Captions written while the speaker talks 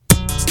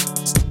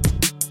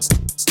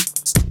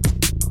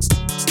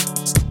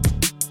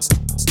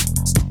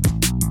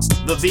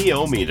The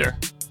VO Meter,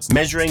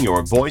 measuring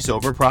your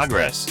voiceover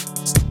progress.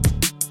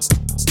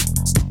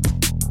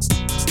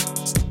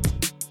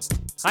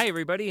 Hi,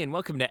 everybody, and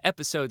welcome to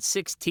episode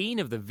 16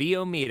 of the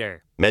VO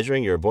Meter.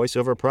 Measuring your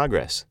voiceover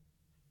progress.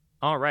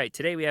 All right,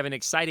 today we have an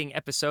exciting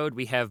episode.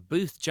 We have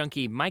booth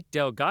junkie Mike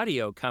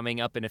DelGaudio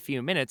coming up in a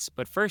few minutes,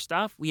 but first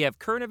off, we have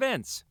current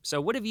events. So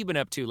what have you been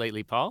up to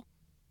lately, Paul?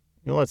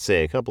 Well, let's see,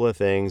 a couple of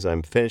things.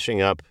 I'm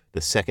finishing up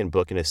the second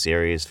book in a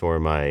series for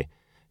my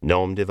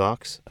Gnome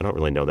Devox. I don't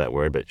really know that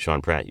word, but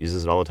Sean Pratt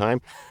uses it all the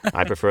time.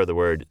 I prefer the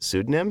word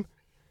pseudonym.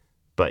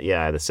 But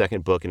yeah, the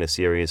second book in a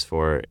series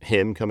for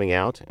him coming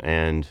out,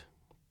 and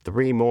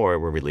 3 more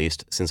were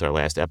released since our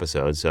last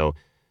episode. So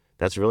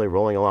that's really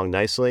rolling along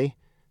nicely,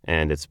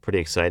 and it's pretty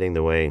exciting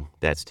the way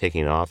that's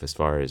taking off as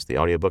far as the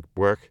audiobook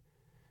work.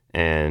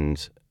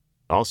 And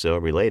also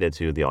related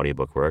to the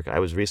audiobook work, I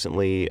was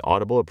recently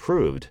Audible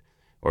approved,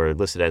 or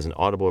listed as an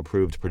Audible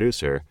approved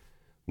producer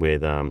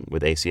with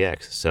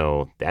ACX.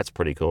 So that's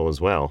pretty cool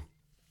as well.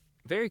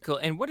 Very cool.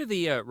 And what are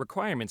the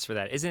requirements for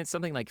that? Isn't it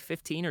something like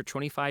 15 or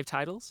 25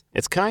 titles?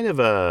 It's kind of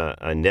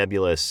a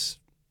nebulous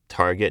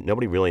target.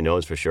 Nobody really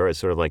knows for sure. It's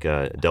sort of like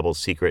a double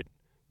secret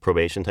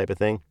probation type of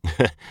thing,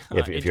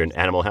 if you're an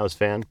Animal House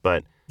fan.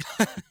 But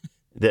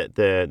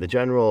the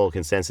general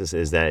consensus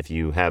is that if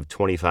you have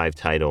 25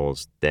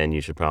 titles, then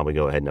you should probably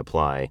go ahead and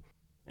apply.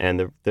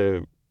 And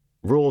the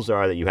rules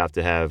are that you have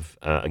to have,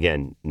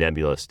 again,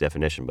 nebulous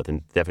definition, but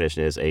the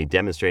definition is a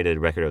demonstrated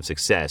record of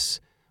success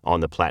on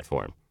the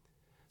platform.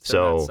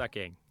 So not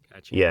sucking.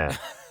 Gotcha. Yeah.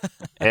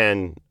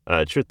 And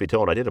truth be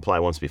told, I did apply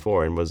once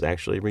before and was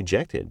actually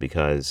rejected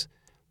because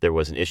there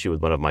was an issue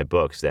with one of my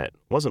books that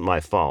wasn't my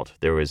fault.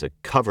 There was a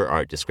cover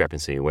art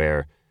discrepancy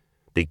where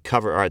the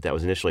cover art that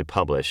was initially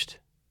published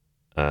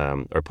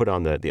or put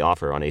on the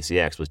offer on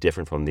ACX was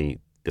different from the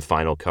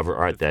final cover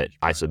art that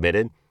I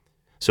submitted.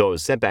 So it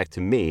was sent back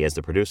to me as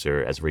the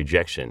producer as a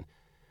rejection.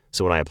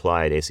 So when I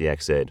applied,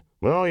 ACX said,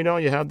 well,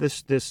 you have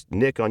this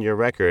nick on your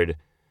record,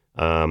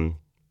 but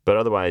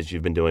otherwise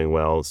you've been doing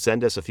well.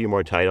 Send us a few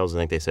more titles. I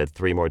think they said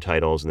 3 more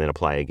titles and then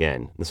apply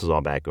again. This was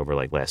all back over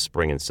like last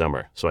spring and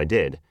summer. So I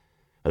did.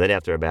 And then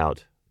after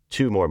about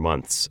 2 more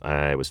months,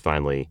 I was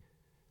finally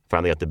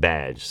got the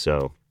badge.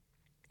 So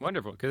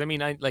wonderful. Because,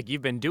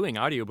 you've been doing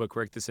audiobook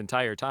work this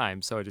entire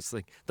time. So it's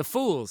like, the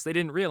fools, they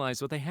didn't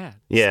realize what they had.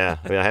 Yeah.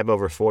 I have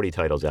over 40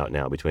 titles out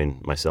now between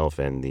myself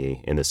and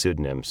the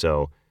pseudonym.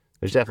 So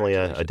there's definitely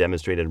a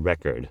demonstrated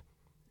record.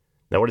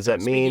 Now, what does that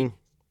mean?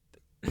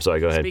 I'm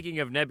sorry, go ahead. Speaking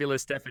of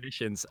nebulous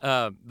definitions,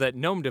 the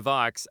Gnome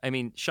Devox,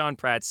 Sean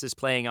Pratt's is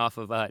playing off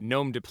of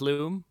Gnome de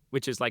Plume,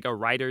 which is like a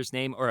writer's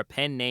name or a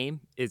pen name.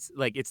 It's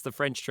the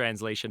French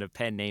translation of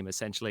pen name,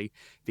 essentially,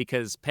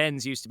 because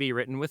pens used to be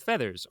written with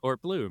feathers or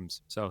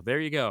plumes. So there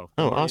you go.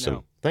 Oh, awesome. You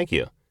know. Thank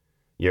you.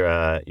 Your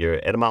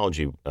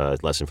etymology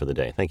lesson for the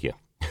day. Thank you.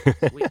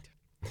 Sweet.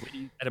 We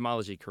use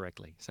etymology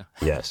correctly. So.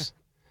 Yes.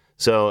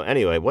 So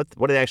anyway, what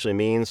it actually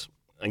means,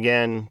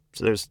 again,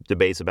 so there's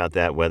debates about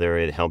that, whether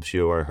it helps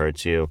you or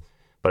hurts you.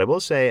 But I will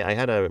say I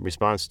had a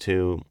response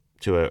to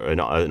an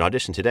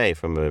audition today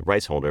from a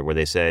rights holder where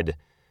they said,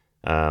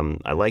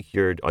 I like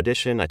your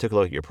audition. I took a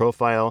look at your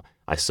profile.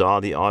 I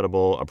saw the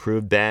Audible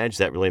approved badge.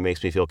 That really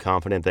makes me feel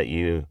confident that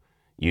you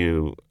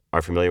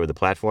are familiar with the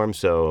platform.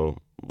 So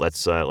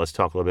let's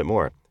talk a little bit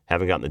more.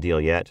 Haven't gotten the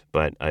deal yet,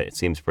 but it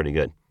seems pretty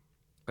good.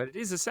 But it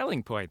is a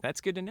selling point. That's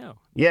good to know.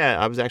 Yeah,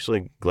 I was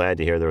actually glad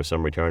to hear there was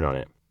some return on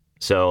it.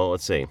 So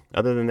let's see.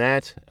 Other than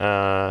that,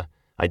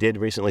 I did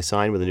recently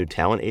sign with a new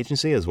talent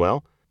agency as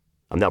well.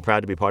 I'm now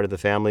proud to be part of the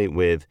family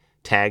with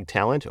Tag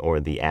Talent, or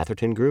the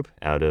Atherton Group,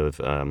 out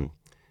of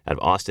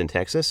Austin,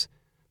 Texas.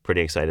 Pretty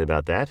excited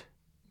about that.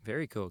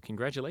 Very cool.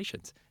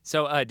 Congratulations.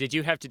 So did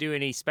you have to do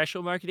any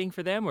special marketing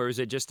for them, or is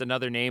it just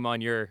another name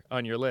on your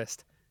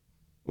list?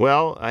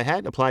 Well, I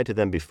had applied to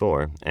them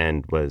before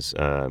and was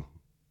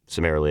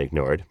summarily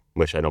ignored,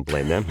 which I don't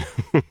blame them.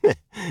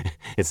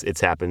 It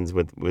happens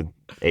with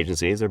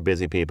agencies. They're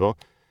busy people.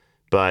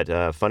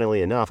 But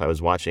funnily enough, I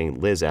was watching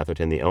Liz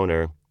Atherton, the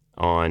owner,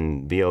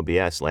 on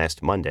VOBS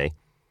last Monday.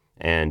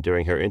 And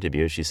during her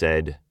interview, she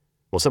said,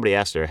 well, somebody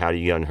asked her, how do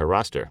you get on her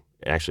roster?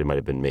 It actually might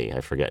have been me.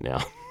 I forget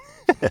now.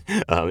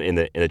 In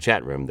the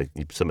chat room,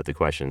 you submit the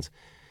questions.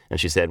 And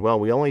she said, well,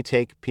 we only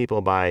take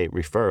people by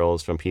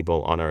referrals from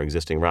people on our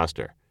existing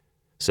roster.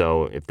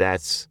 So if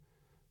that's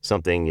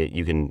something that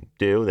you can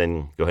do,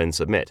 then go ahead and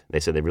submit.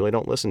 They said they really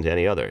don't listen to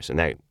any others. And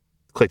that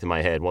clicked in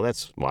my head. Well,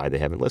 that's why they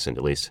haven't listened.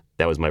 At least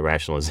that was my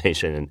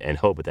rationalization and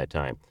hope at that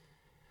time.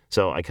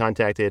 So I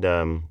contacted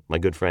my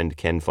good friend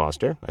Ken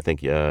Foster. I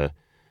think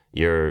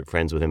you're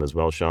friends with him as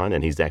well, Sean.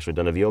 And he's actually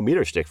done a VO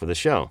meter stick for the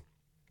show.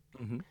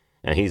 Mm-hmm.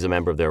 And he's a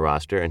member of their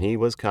roster. And he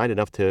was kind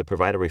enough to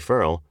provide a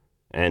referral.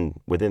 And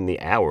within the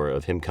hour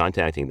of him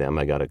contacting them,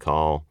 I got a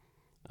call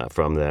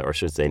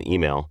an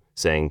email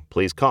saying,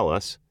 please call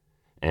us.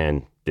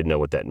 And didn't know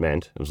what that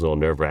meant. It was a little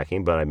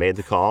nerve-wracking, but I made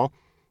the call.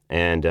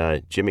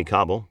 And Jimmy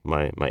Cobble,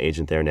 my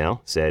agent there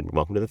now, said,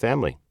 welcome to the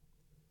family.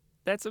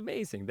 That's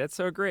amazing. That's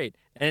so great.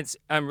 And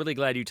I'm really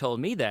glad you told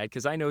me that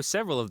because I know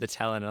several of the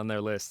talent on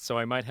their list, so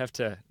I might have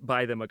to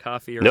buy them a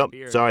coffee or a Nope.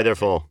 beer. Sorry, they're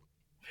full.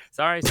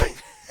 Sorry.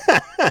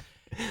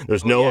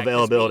 There's Oh no yeah,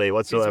 availability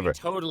because we whatsoever.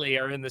 totally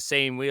are in the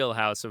same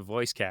wheelhouse of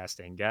voice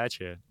casting.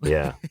 Gotcha.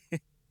 Yeah.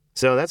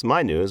 So that's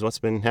my news. What's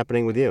been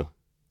happening with you?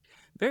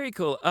 Very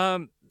cool.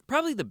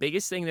 Probably the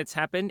biggest thing that's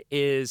happened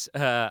is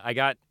I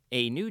got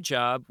a new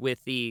job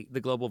with the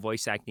Global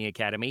Voice Acting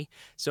Academy.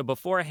 So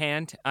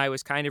beforehand, I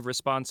was kind of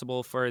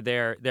responsible for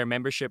their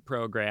membership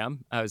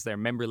program. I was their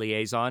member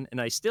liaison,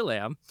 and I still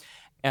am.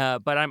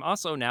 But I'm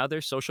also now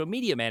their social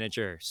media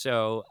manager.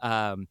 So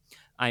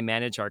I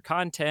manage our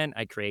content,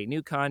 I create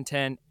new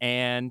content,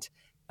 and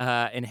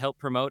help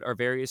promote our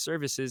various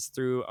services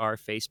through our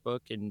Facebook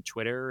and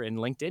Twitter and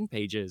LinkedIn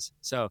pages.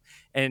 So,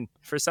 and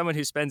for someone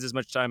who spends as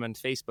much time on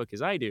Facebook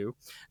as I do,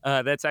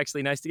 that's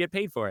actually nice to get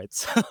paid for it.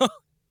 So,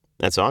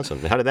 That's awesome.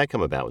 How did that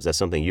come about? Was that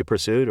something you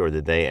pursued, or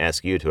did they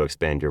ask you to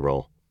expand your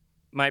role?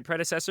 my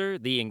predecessor,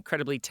 the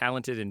incredibly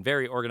talented and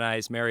very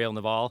organized Marielle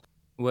Naval,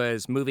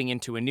 was moving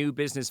into a new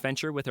business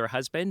venture with her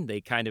husband.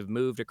 They kind of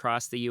moved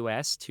across the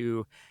U.S.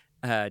 to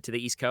the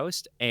East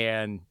Coast,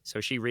 and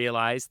so she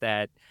realized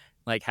that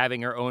like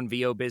having her own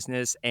VO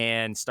business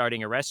and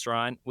starting a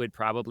restaurant would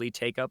probably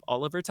take up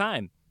all of her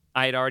time.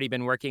 I had already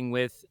been working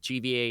with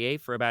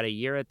GVAA for about a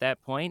year at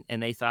that point,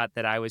 and they thought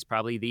that I was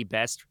probably the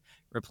best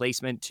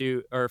replacement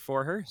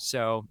for her.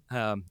 So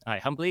I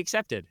humbly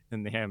accepted,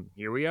 and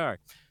here we are.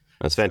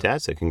 That's So,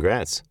 fantastic.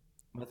 Congrats.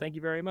 well, thank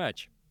you very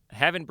much. I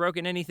haven't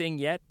broken anything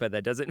yet, but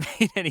that doesn't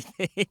mean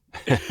anything.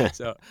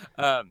 So,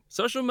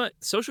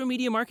 social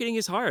media marketing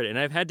is hard, and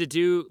I've had to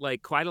do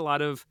like quite a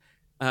lot of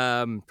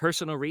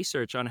personal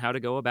research on how to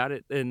go about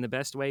it in the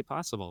best way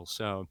possible.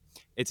 So,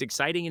 it's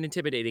exciting and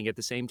intimidating at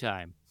the same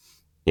time.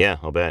 Yeah,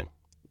 I'll bet.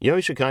 You know,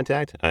 you should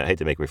contact. I hate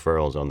to make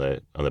referrals on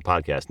the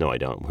podcast. No, I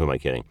don't. Who am I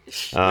kidding? Who You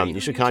should you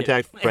kidding?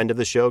 contact friend of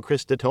the show,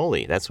 Chris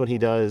Datoli. That's what he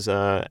does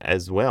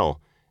as well,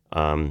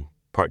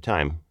 part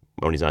time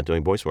when he's not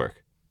doing voice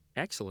work.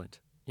 Excellent.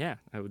 Yeah,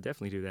 I would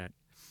definitely do that.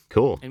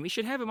 Cool. And we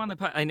should have him on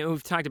the I know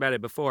we've talked about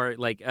it before.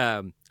 Like,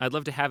 I'd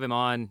love to have him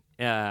on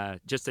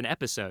just an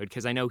episode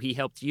because I know he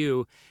helped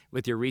you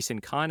with your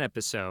recent con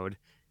episode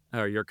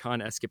or your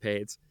con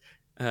escapades.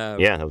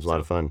 Yeah, that was a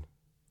lot of fun.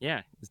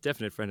 Yeah, he's a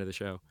definite friend of the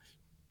show.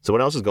 So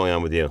what else is going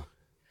on with you?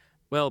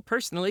 Well,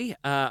 personally,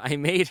 I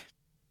made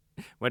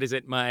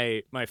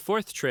my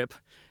fourth trip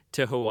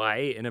to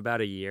Hawaii in about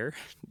a year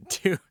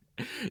to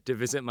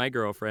visit my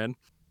girlfriend.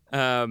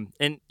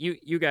 And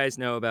you guys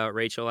know about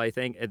Rachel, I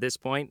think, at this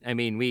point. I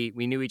mean, we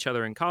knew each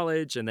other in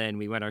college, and then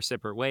we went our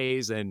separate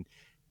ways, and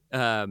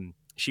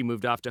she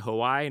moved off to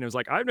Hawaii, and I was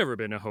like, I've never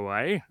been to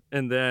Hawaii.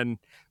 And then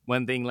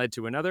one thing led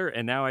to another,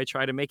 and now I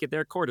try to make it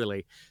there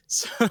quarterly.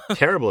 So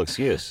Terrible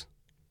excuse.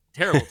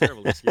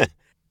 terrible excuse.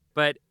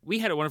 But we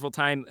had a wonderful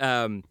time.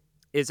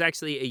 It's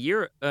actually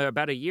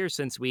about a year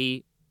since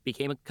we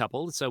became a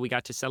couple, so we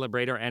got to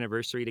celebrate our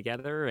anniversary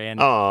together. And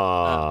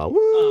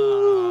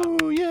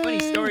Woo! Yay! funny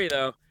story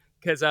though,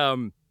 because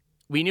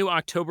we knew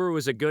October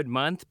was a good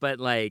month, but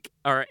like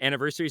our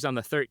anniversary is on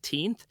the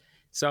 13th,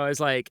 so I was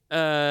like,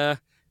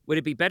 would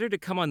it be better to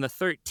come on the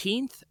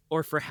 13th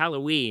or for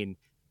Halloween?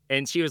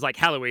 And she was like,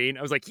 Halloween.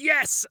 I was like,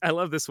 yes, I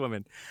love this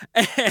woman.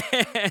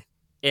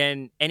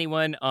 And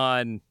anyone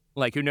on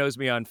who knows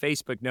me on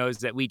Facebook knows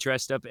that we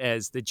dressed up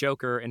as the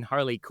Joker and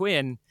Harley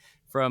Quinn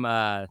from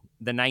the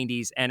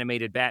 90s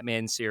animated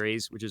Batman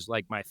series, which is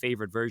like my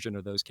favorite version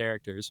of those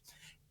characters.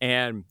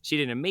 And she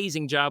did an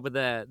amazing job with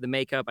the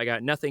makeup. I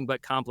got nothing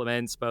but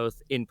compliments,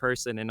 both in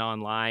person and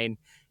online.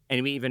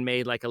 And we even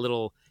made like a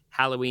little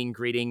Halloween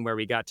greeting where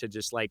we got to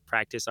just like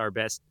practice our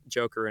best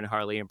Joker and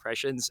Harley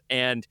impressions.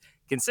 And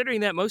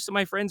considering that most of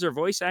my friends are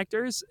voice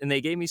actors and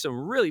they gave me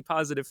some really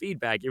positive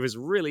feedback, it was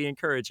really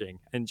encouraging.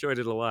 I enjoyed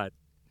it a lot.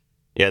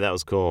 Yeah, that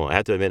was cool. I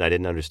have to admit, I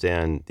didn't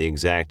understand the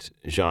exact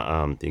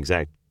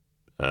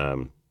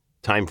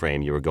time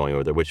frame you were going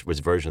over there, which was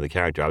version of the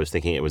character. I was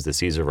thinking it was the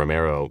Cesar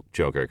Romero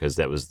Joker because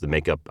that was the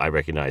makeup I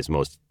recognized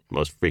most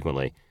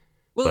frequently.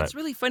 Well, But it's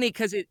really funny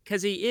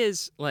because he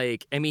is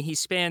like, I mean, he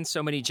spans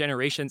so many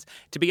generations.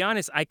 To be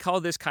honest, I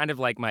call this kind of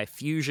like my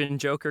fusion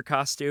Joker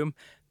costume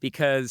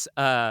because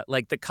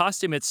like the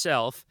costume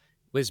itself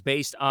was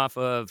based off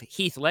of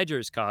Heath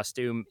Ledger's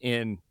costume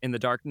in The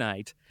Dark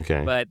Knight.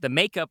 okay, But the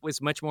makeup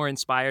was much more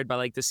inspired by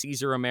like the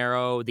Cesar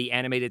Romero, the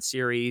animated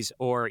series,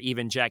 or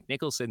even Jack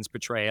Nicholson's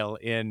portrayal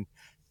in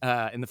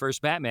the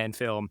first Batman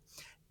film.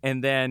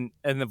 And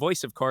the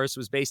voice, of course,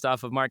 was based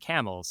off of Mark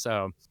Hamill.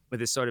 So with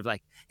his sort of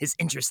like his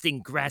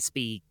interesting,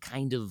 graspy,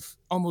 kind of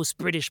almost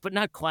British, but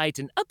not quite,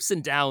 and ups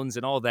and downs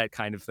and all that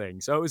kind of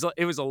thing. So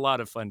it was a lot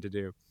of fun to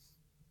do.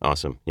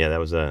 awesome. Yeah, that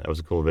was a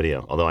cool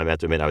video. Although I have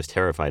to admit, I was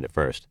terrified at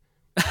first.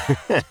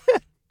 It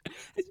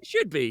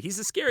should be. He's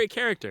a scary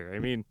character. I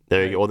mean,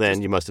 There you go. Well,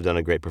 then you must have done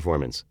a great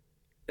performance.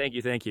 Thank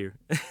you.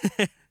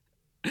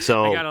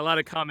 So I got a lot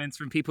of comments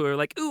from people who are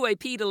like, "Ooh, I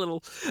peed a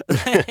little."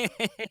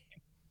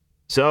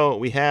 So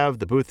we have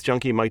the Booth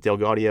Junkie, Mike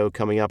DelGaudio,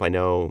 coming up. I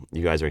know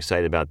you guys are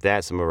excited about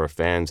that. Some of our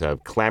fans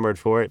have clamored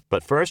for it.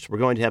 But first, we're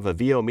going to have a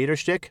VO meter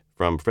stick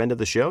from friend of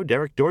the show,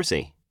 Derek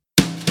Dorsey.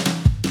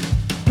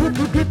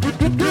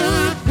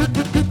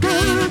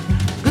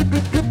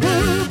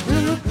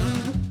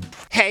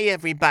 Hey,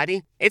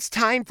 everybody. It's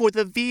time for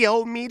the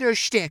VO meter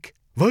shtick.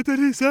 What did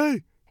he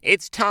say?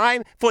 It's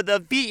time for the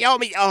VO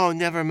meter... Oh,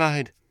 never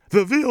mind.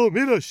 The VO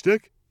meter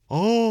stick?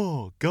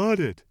 Oh, got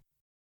it.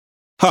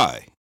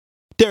 Hi,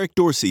 Derek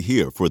Dorsey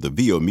here for the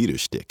VO meter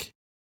stick.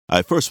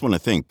 I first want to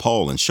thank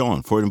Paul and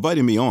Sean for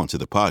inviting me on to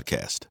the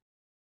podcast.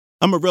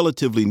 I'm a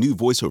relatively new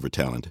voiceover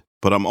talent,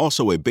 but I'm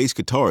also a bass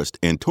guitarist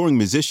and touring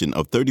musician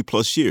of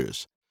 30-plus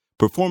years,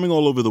 performing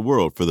all over the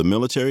world for the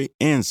military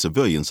and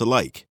civilians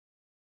alike.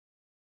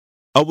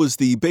 I was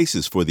the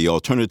bassist for the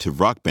alternative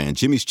rock band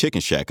Jimmy's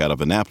Chicken Shack out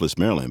of Annapolis,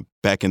 Maryland,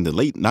 back in the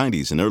late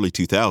 90s and early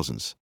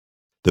 2000s.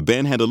 The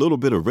band had a little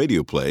bit of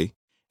radio play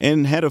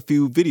and had a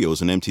few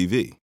videos on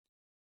MTV.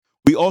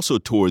 We also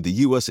toured the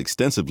U.S.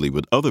 extensively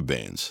with other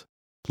bands,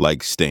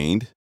 like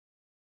Stained,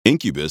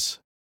 Incubus,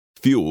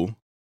 Fuel,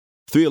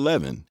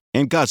 311,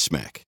 and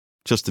Godsmack,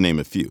 just to name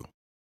a few.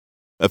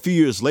 A few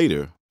years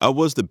later, I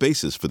was the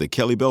bassist for the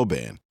Kelly Bell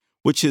Band,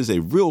 which is a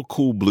real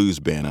cool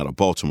blues band out of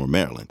Baltimore,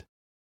 Maryland.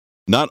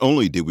 Not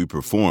only did we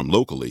perform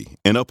locally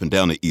and up and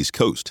down the East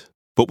Coast,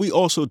 but we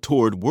also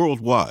toured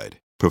worldwide,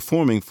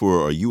 performing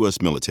for our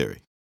U.S.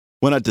 military.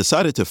 When I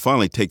decided to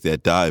finally take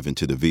that dive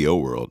into the VO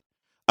world,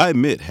 I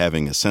admit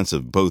having a sense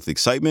of both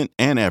excitement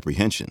and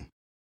apprehension.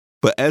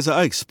 But as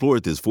I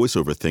explored this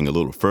voiceover thing a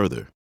little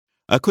further,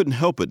 I couldn't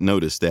help but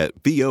notice that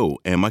VO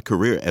and my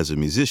career as a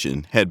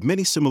musician had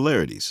many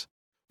similarities,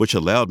 which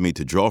allowed me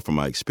to draw from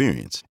my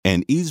experience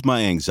and ease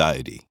my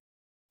anxiety.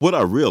 What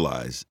I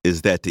realized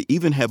is that to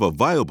even have a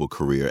viable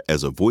career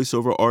as a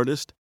voiceover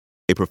artist,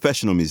 a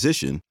professional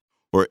musician,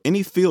 or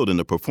any field in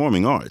the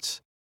performing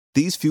arts,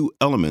 these few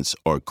elements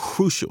are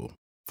crucial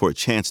for a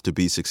chance to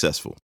be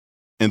successful.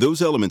 And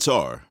those elements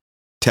are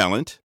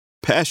talent,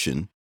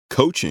 passion,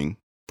 coaching,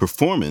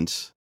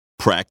 performance,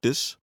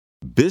 practice,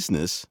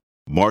 business,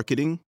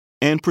 marketing,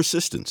 and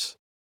persistence.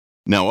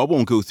 Now, I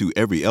won't go through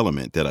every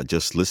element that I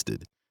just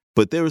listed,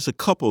 but there is a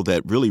couple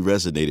that really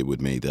resonated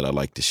with me that I'd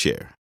like to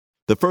share.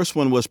 The first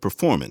one was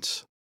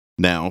performance.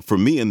 Now, for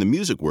me in the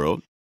music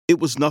world,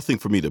 it was nothing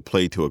for me to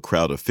play to a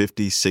crowd of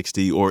 50,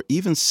 60, or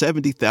even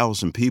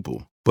 70,000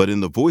 people. But in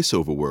the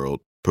voiceover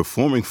world,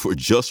 performing for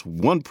just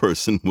one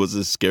person was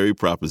a scary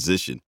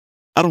proposition.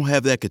 I don't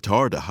have that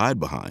guitar to hide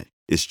behind.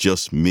 It's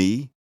just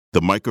me,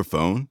 the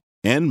microphone,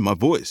 and my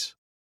voice.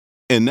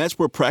 And that's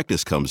where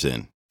practice comes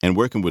in, and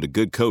working with a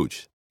good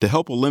coach to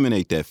help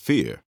eliminate that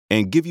fear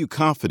and give you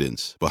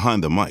confidence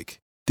behind the mic.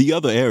 The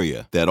other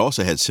area that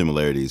also had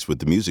similarities with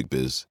the music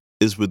biz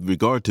is with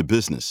regard to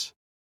business.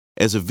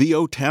 As a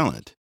VO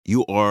talent,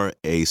 you are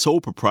a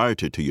sole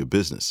proprietor to your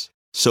business,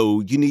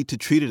 so you need to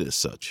treat it as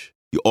such.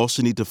 You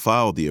also need to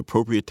file the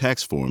appropriate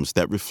tax forms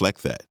that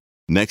reflect that.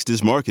 Next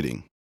is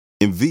marketing.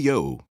 In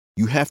VO,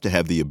 you have to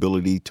have the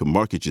ability to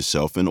market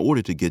yourself in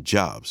order to get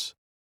jobs.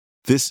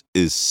 This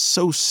is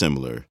so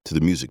similar to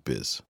the music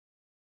biz.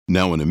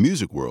 Now, in the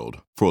music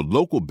world, for a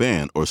local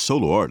band or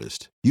solo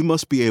artist, you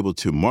must be able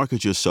to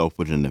market yourself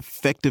with an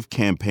effective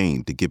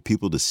campaign to get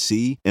people to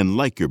see and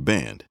like your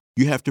band.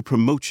 You have to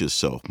promote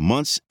yourself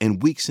months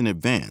and weeks in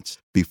advance,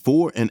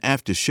 before and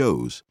after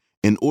shows,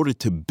 in order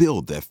to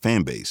build that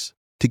fan base.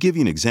 To give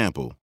you an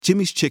example,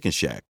 Jimmy's Chicken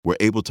Shack were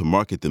able to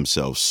market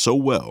themselves so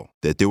well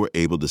that they were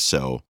able to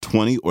sell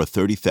 20 or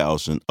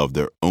 30,000 of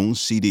their own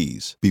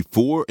CDs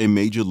before a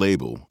major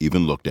label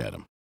even looked at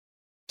them.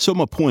 So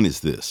my point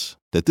is this,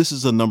 that this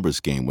is a numbers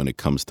game when it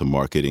comes to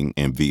marketing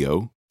and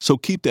VO, so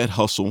keep that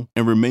hustle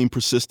and remain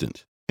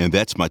persistent. And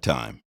that's my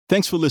time.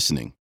 Thanks for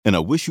listening, and I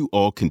wish you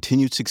all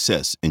continued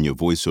success in your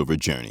voiceover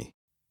journey.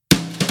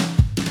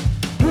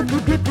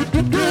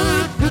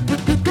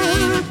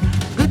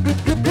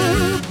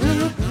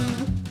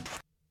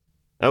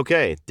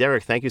 Okay,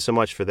 Derek, thank you so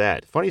much for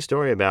that. Funny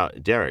story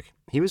about Derek.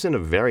 He was in a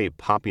very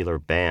popular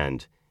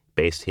band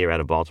based here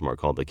out of Baltimore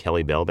called the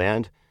Kelly Bell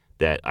Band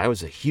that I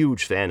was a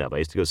huge fan of. I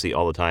used to go see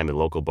all the time in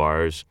local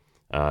bars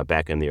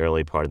back in the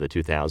early part of the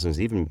 2000s,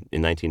 even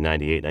in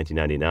 1998,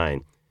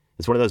 1999.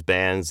 It's one of those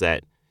bands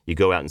that you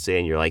go out and see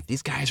and you're like,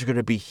 these guys are going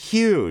to be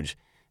huge.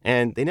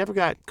 And they never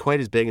got quite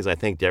as big as I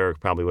think Derek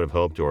probably would have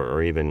hoped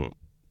or even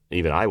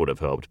I would have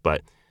hoped.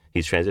 But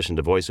he's transitioned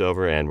to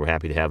voiceover, and we're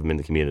happy to have him in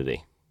the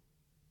community.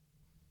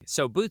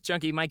 So Booth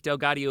Junkie Mike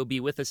DelGaudio will be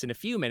with us in a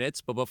few minutes,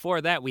 but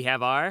before that we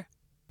have our...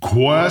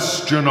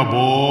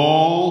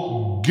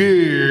 Questionable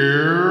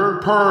gear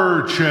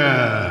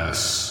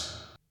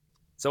purchase.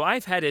 So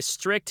I've had a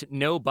strict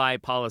no-buy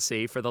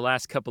policy for the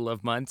last couple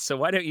of months, so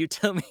why don't you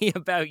tell me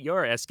about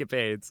your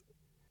escapades?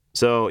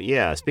 So,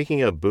 yeah,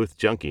 speaking of booth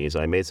junkies,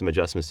 I made some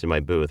adjustments to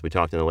my booth. We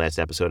talked in the last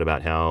episode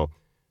about how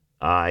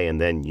I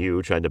and then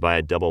you tried to buy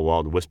a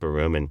double-walled whisper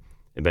room and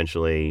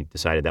eventually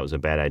decided that was a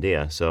bad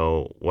idea.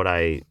 So what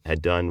I had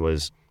done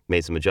was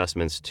made some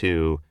adjustments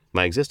to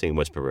my existing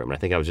whisper room. And I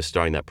think I was just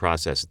starting that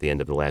process at the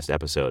end of the last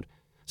episode.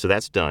 So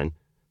that's done.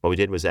 what we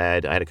did was I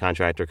had a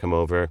contractor come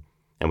over,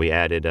 and we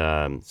added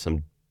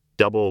some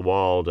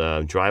double-walled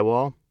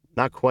drywall.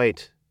 Not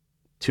quite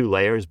 2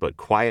 layers, but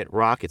Quiet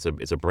Rock. It's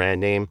a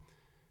brand name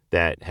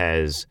that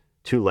has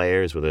 2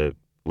 layers with a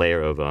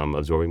layer of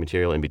absorbing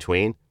material in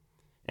between.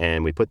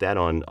 And we put that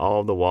on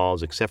all the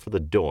walls except for the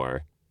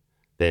door,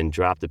 then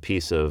dropped a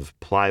piece of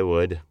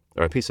plywood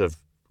or a piece of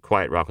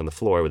Quiet Rock on the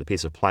floor with a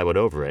piece of plywood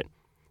over it.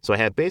 So I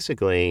have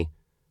basically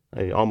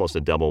almost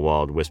a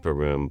double-walled whisper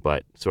room,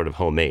 but sort of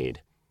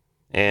homemade.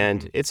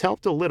 And it's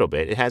helped a little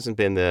bit. It hasn't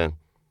been the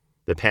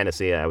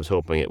panacea I was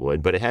hoping it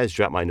would, but it has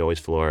dropped my noise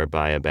floor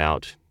by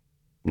about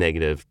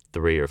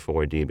 -3 or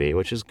 4 dB,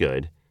 which is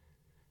good.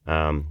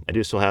 I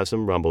do still have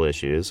some rumble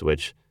issues,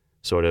 which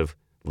sort of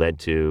led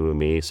to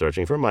me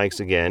searching for mics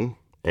again.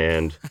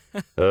 And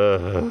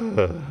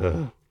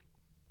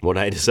what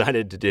I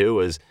decided to do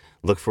was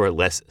look for a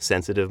less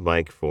sensitive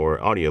mic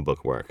for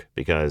audiobook work,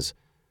 because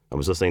I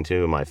was listening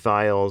to my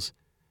files,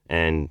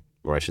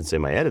 or I should say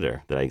my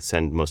editor that I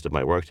send most of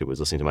my work to was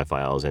listening to my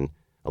files, and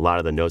a lot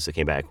of the notes that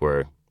came back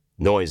were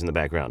noise in the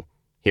background,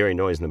 hearing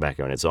noise in the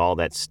background. It's all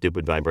that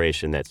stupid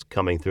vibration that's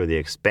coming through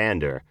the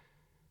expander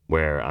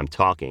where I'm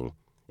talking.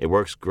 It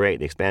works great.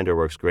 The expander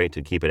works great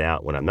to keep it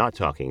out when I'm not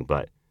talking,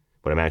 but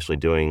when I'm actually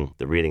doing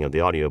the reading of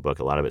the audiobook,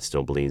 a lot of it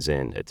still bleeds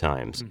in at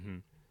times.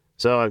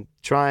 So I'm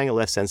trying a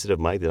less sensitive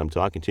mic that I'm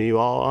talking to you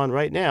all on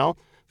right now.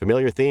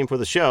 Familiar theme for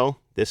the show.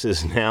 This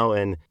is now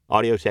an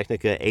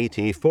Audio-Technica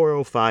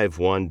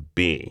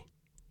AT4051B.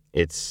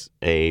 It's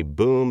a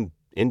boom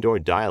indoor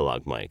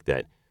dialogue mic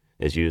that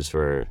is used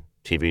for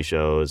TV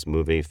shows,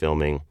 movie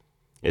filming.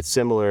 It's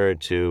similar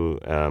to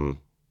an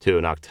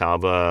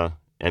Octava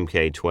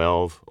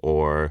MK12,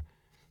 or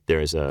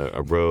there's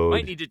a Rode.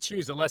 Might need to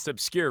choose a less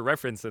obscure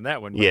reference than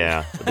that one. Mike.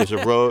 Yeah, there's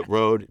a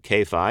Rode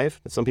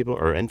K5 that some people,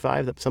 or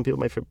N5 that some people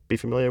might be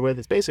familiar with.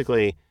 It's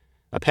basically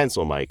a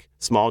pencil mic,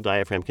 small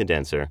diaphragm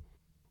condenser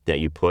that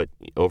you put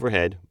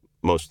overhead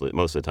most of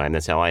the time.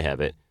 That's how I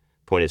have it,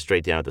 pointed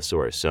straight down at the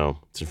source. So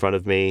it's in front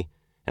of me,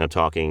 and I'm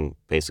talking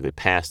basically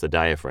past the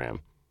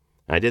diaphragm.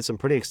 And I did some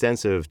pretty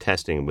extensive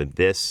testing with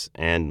this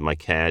and my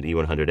CAD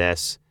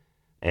E100S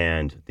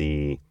and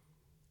the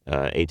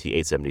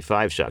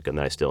AT875 shotgun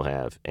that I still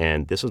have.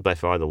 And this was by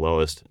far the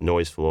lowest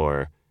noise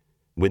floor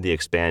with the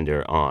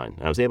expander on.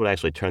 I was able to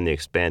actually turn the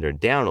expander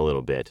down a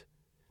little bit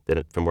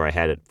from where I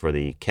had it for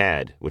the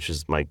CAD, which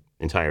is my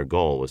entire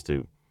goal, was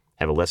to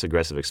have a less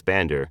aggressive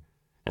expander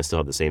and still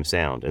have the same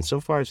sound. And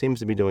so far, it seems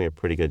to be doing a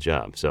pretty good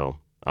job. So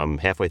I'm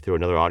halfway through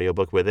another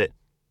audiobook with it.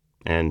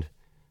 And,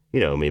 you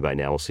know me by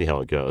now, we'll see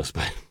how it goes.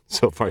 But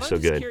so far, so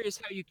good. I'm just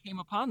curious how you came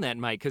upon that,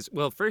 Mike. Because,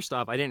 well, first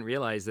off, I didn't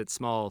realize that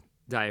small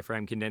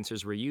diaphragm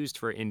condensers were used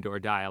for indoor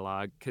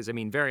dialogue. Because, I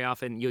mean, very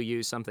often you'll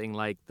use something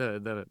like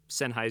the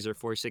Sennheiser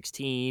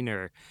 416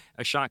 or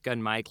a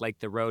shotgun mic like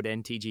the Rode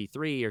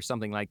NTG3 or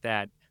something like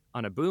that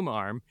on a boom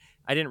arm.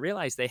 I didn't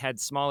realize they had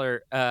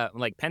smaller,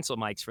 like pencil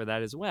mics for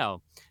that as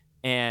well.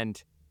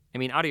 And I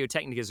mean,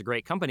 Audio-Technica is a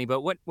great company,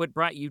 but what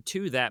brought you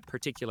to that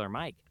particular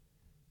mic?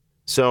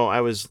 So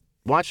I was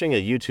watching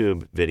a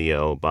YouTube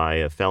video by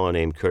a fellow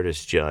named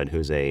Curtis Judd,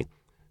 who's a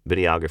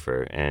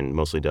videographer and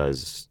mostly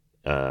does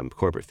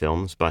corporate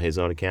films by his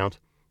own account.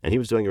 And he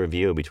was doing a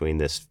review between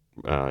this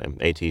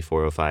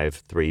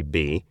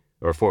AT4053B,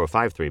 or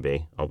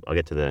 4053B, I'll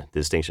get to the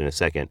distinction in a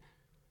second,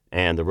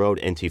 and the Rode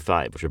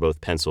NT5, which are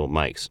both pencil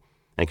mics,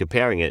 and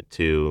comparing it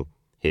to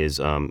his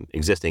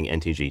existing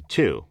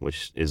NTG2,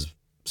 which is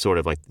sort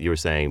of like you were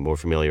saying, more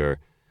familiar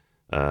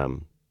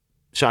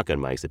shotgun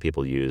mics that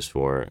people use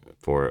for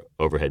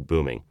overhead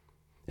booming.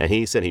 And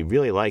he said he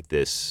really liked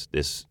this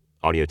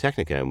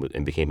Audio-Technica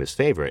and became his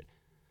favorite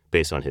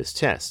based on his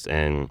tests,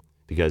 and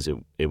because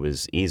it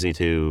was easy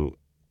to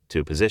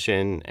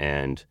position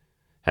and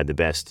had the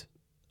best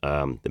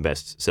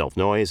self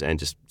noise and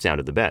just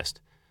sounded the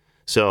best.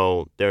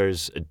 So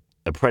there's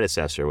a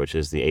predecessor, which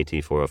is the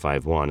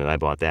AT4051, and I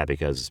bought that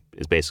because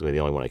it's basically the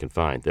only one I can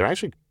find. They're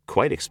actually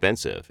quite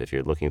expensive if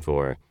you're looking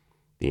for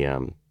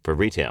for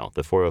retail.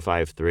 The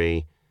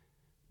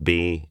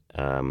 4053B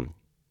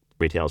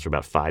retails for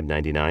about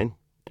 $5.99,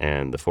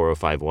 and the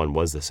 4051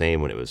 was the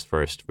same when it was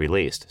first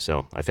released.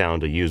 So I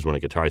found a used one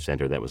at Guitar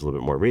Center that was a little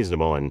bit more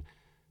reasonable, and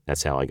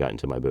that's how I got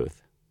into my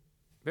booth.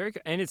 Very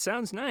good. And it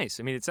sounds nice.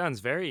 I mean, it sounds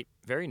very,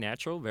 very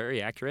natural,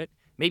 very accurate.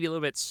 Maybe a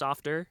little bit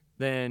softer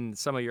than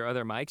some of your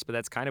other mics, but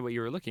that's kind of what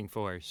you were looking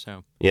for.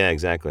 So yeah,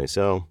 exactly.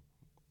 So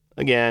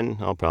again,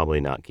 I'll probably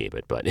not keep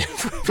it, but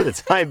for the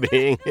time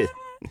being,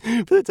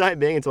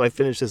 until I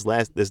finish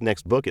this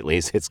next book, at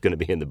least, it's going to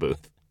be in the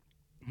booth.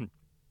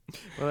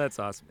 Well, that's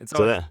awesome.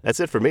 That's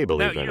it for me,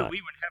 believe it or not. We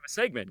would have a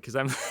segment because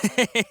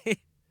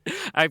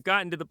I've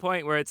gotten to the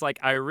point where it's like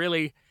I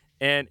really,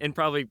 and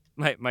probably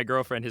my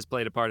girlfriend has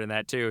played a part in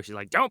that too. She's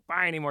like, don't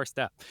buy any more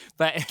stuff.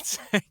 But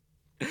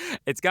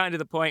it's gotten to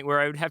the point where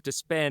I would have to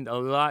spend a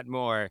lot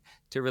more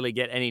to really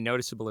get any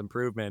noticeable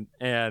improvement.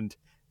 And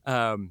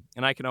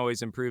I can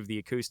always improve the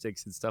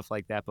acoustics and stuff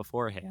like that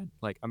beforehand.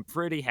 Like, I'm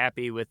pretty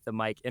happy with the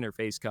mic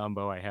interface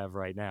combo I have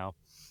right now.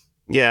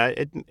 Yeah,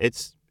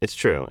 it's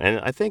true, and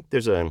I think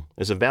there's a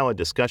valid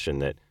discussion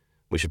that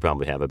we should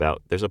probably have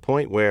about, there's a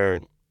point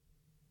where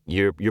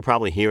you're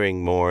probably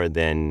hearing more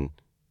than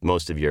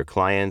most of your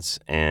clients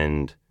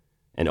and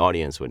an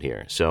audience would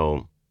hear.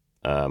 So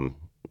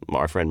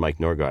our friend Mike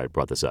Norgard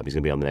brought this up. He's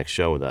going to be on the next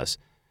show with us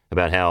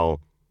about how,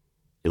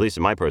 at least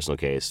in my personal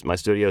case, my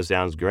studio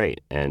sounds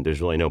great and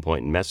there's really no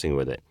point in messing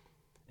with it.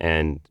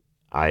 And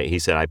he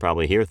said I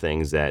probably hear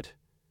things that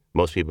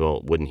most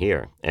people wouldn't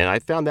hear. And I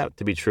found that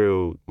to be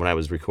true when I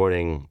was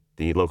recording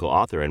the local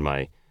author in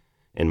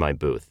my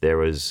booth. There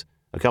was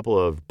a couple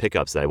of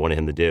pickups that I wanted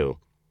him to do.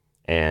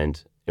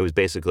 And it was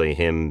basically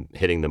him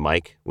hitting the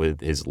mic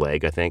with his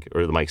leg, I think,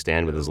 or the mic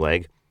stand with his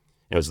leg.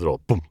 And it was a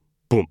little boom,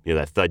 boom,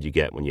 that thud you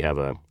get when you have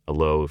a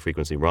low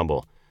frequency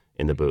rumble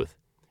in the booth.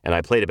 And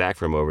I played it back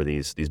for him over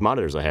these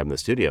monitors I have in the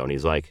studio. And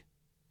he's like,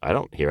 I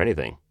don't hear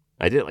anything.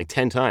 I did it like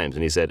 10 times.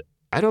 And he said,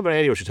 I don't have any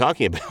idea what you're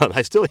talking about.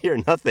 I still hear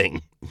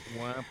nothing.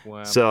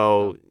 Wow.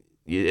 So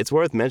it's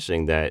worth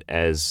mentioning that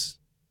as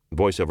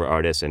voiceover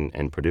artists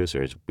and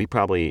producers, we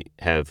probably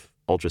have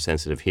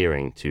ultra-sensitive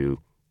hearing to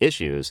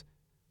issues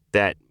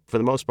that, for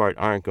the most part,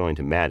 aren't going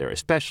to matter,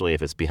 especially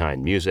if it's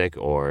behind music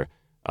or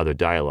other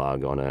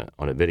dialogue on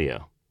a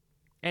video.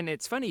 And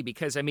it's funny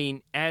because, I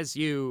mean, as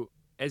you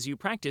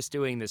practice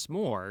doing this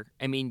more,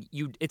 I mean,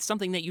 it's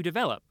something that you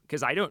develop.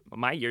 Because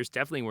my ears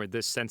definitely weren't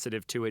this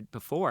sensitive to it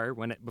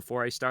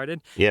before I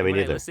started. Yeah, me when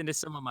neither. I listened to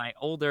some of my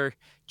older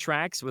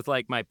tracks with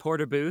like my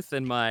Porter booth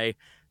and my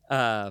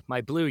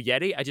Blue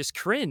Yeti, I just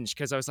cringed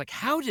because I was like,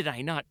 how did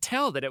I not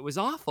tell that it was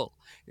awful?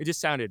 It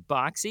just sounded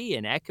boxy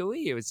and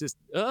echoey. It was just,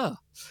 ugh.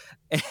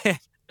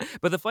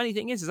 But the funny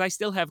thing is I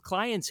still have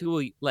clients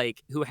who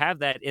have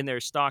that in their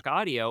stock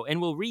audio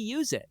and will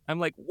reuse it. I'm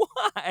like,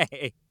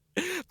 why?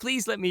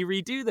 Please let me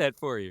redo that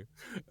for you.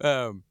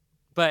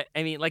 But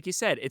I mean, like you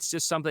said, it's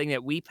just something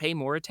that we pay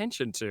more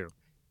attention to.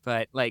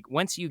 But like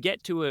once you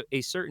get to a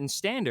certain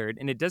standard,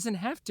 and it doesn't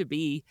have to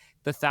be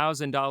the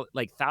 $1,000,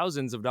 like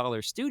thousands of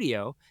dollars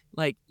studio,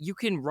 like you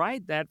can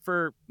ride that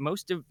for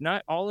most of,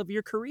 not all of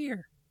your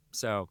career.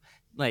 So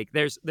like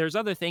there's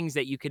other things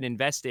that you can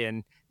invest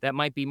in that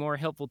might be more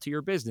helpful to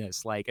your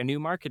business, like a new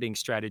marketing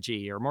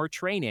strategy or more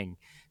training.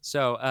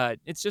 So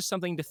it's just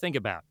something to think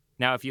about.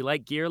 Now, if you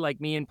like gear like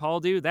me and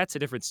Paul do, that's a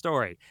different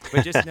story.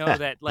 But just know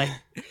that,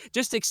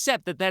 just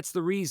accept that that's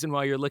the reason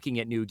why you're looking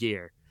at new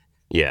gear.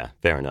 Yeah,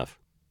 fair enough.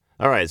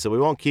 All right, so we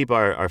won't keep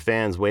our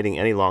fans waiting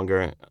any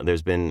longer.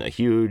 There's been a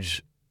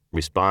huge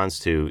response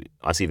to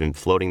us even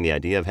floating the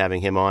idea of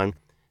having him on,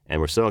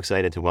 and we're so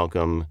excited to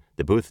welcome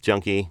the booth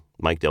junkie,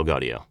 Mike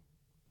DelGaudio.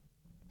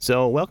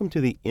 So welcome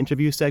to the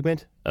interview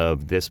segment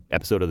of this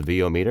episode of the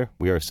VO Meter.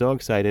 We are so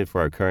excited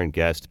for our current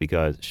guest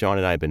because Sean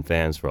and I have been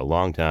fans for a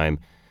long time,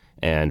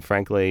 and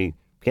frankly,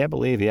 can't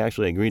believe he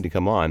actually agreed to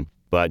come on.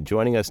 But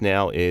joining us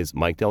now is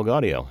Mike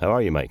DelGaudio. How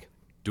are you, Mike?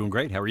 Doing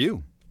great. How are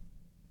you?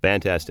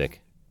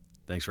 Fantastic.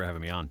 Thanks for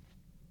having me on.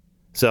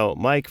 So,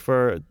 Mike,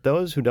 for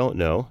those who don't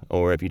know,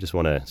 or if you just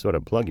want to sort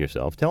of plug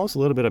yourself, tell us a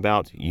little bit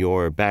about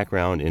your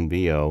background in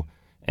VO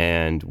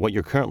and what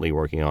you're currently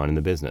working on in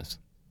the business.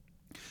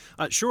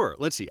 Sure.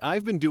 Let's see.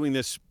 I've been doing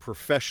this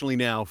professionally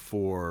now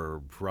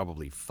for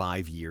probably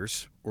 5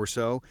 years or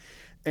so.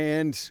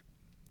 And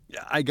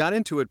I got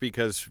into it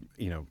because,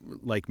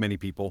 like many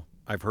people,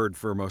 I've heard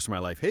for most of my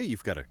life, hey,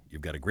 you've got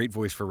a great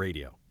voice for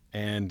radio.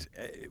 And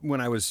when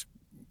I was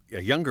a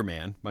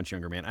much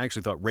younger man, I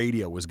actually thought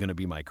radio was going to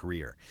be my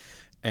career.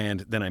 And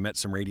then I met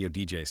some radio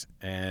DJs,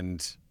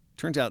 and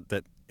turns out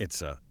that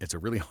it's a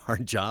really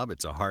hard job.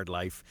 It's a hard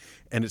life,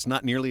 and it's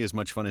not nearly as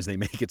much fun as they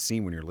make it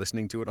seem when you're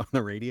listening to it on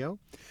the radio.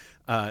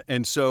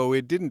 And so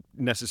it didn't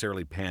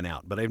necessarily pan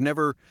out. But I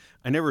never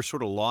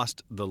sort of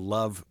lost the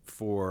love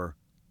for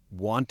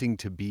wanting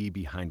to be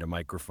behind a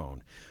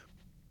microphone.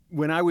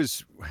 When I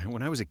was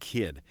a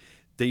kid,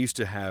 they used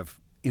to have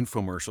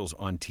infomercials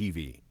on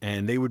TV,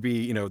 and they would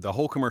be, the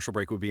whole commercial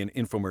break would be an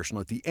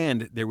infomercial. At the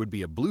end, there would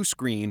be a blue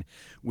screen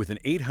with an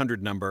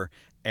 800 number,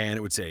 and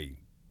it would say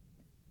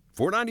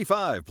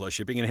 $4.95 plus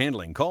shipping and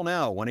handling. Call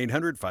now,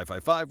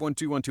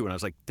 1-800-555-1212. And I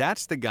was like,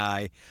 that's the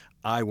guy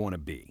I want to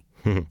be.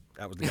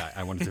 That was the guy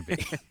I wanted to be.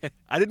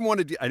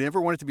 I never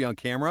wanted to be on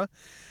camera.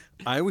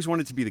 I always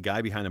wanted to be the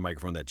guy behind the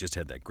microphone that just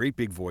had that great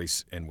big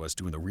voice and was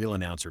doing the real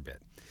announcer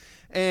bit.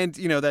 And,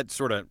 that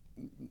sort of,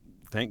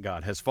 thank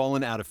God, has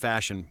fallen out of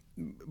fashion.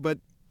 But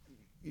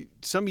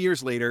some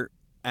years later,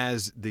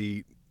 as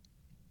the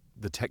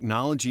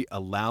technology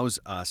allows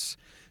us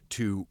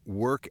to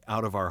work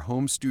out of our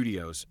home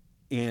studios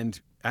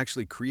and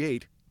actually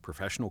create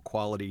professional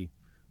quality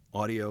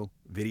audio,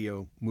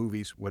 video,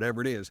 movies,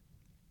 whatever it is,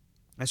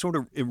 I sort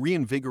of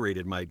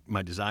reinvigorated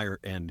my desire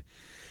and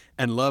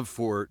love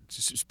for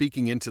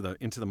speaking into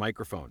the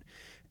microphone.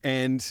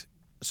 And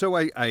so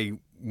I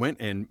went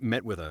and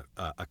met with a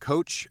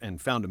coach and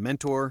found a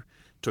mentor,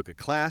 took a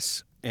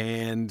class,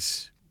 and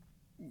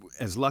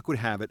as luck would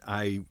have it,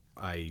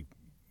 I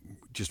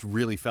just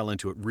really fell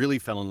into it, really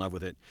fell in love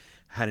with it,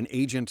 had an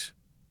agent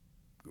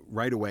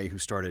right away who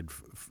started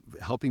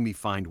helping me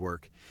find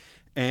work,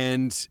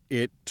 and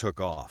it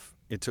took off.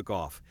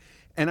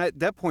 And at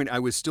that point, I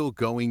was still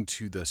going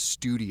to the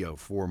studio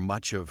for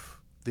much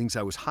of things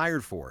I was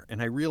hired for.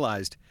 And I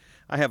realized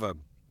I have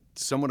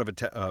somewhat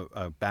of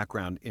a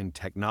background in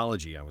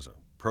technology. I was a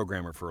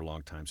programmer for a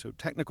long time, so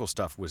technical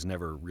stuff was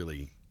never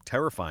really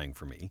terrifying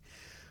for me.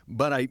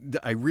 But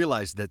I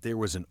realized that there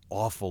was an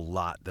awful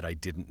lot that I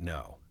didn't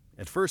know.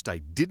 At first, I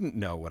didn't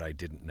know what I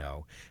didn't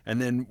know. And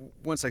then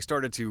once I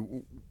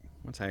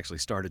actually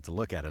started to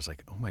look at it, I was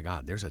like, oh my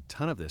God, there's a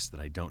ton of this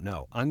that I don't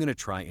know. I'm going to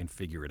try and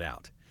figure it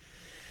out.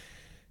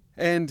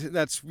 And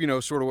that's,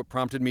 sort of what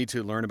prompted me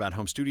to learn about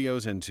home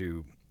studios and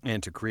to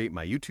create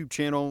my YouTube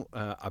channel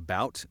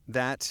about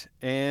that.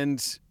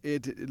 And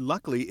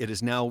luckily, it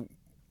is now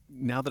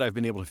that I've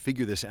been able to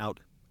figure this out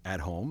at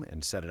home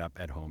and set it up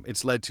at home,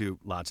 it's led to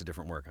lots of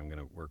different work. I'm going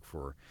to work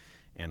for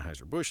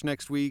Anheuser-Busch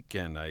next week,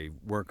 and I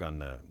work on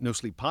the No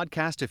Sleep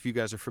podcast, if you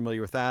guys are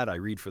familiar with that. I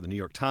read for the New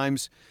York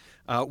Times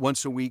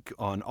once a week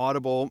on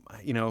Audible,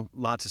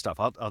 lots of stuff.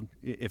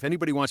 If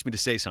anybody wants me to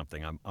say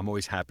something, I'm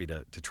always happy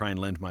to try and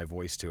lend my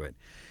voice to it.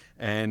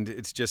 And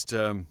it's just,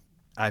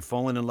 I've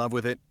fallen in love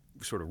with it,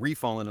 sort of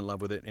re-fallen in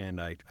love with it,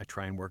 and I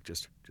try and work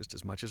just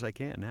as much as I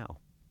can now.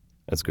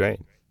 That's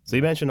great. So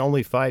you mentioned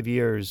only 5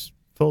 years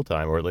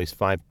full-time, or at least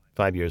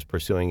five years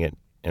pursuing it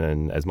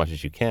in as much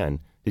as you can.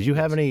 Did you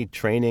have any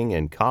training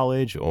in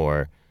college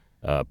or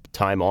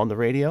time on the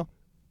radio?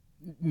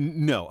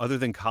 No, other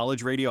than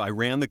college radio. I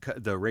ran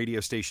the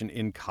radio station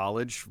in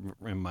college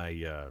in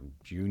my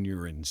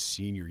junior and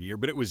senior year,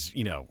 but it was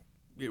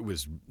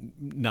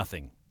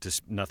nothing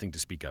to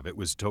speak of. It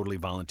was totally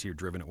volunteer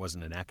driven. It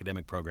wasn't an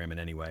academic program in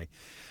any way.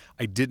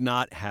 I did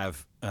not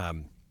have. I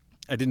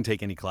didn't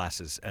take any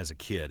classes as a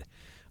kid.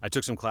 I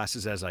took some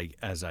classes as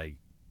I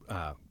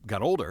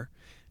got older,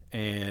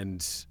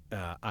 and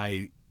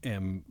I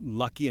am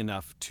lucky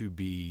enough to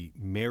be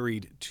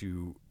married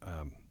to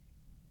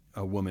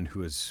a woman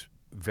who is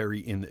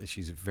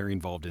she's very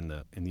involved in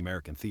the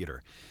American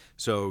theater.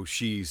 So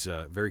she's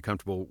very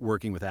comfortable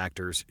working with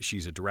actors.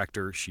 She's a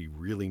director. She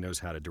really knows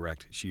how to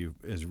direct. She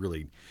is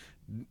really,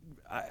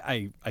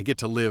 I get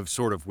to live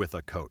sort of with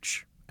a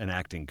coach, an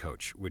acting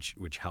coach,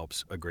 which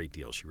helps a great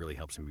deal. She really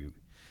helps me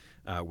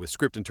with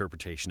script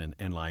interpretation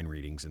and line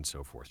readings and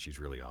so forth. She's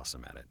really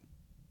awesome at it.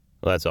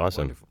 Well, that's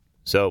awesome. Wonderful.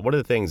 So one of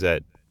the things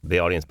that the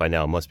audience by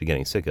now must be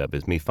getting sick of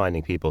is me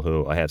finding people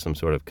who I have some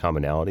sort of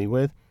commonality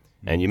with.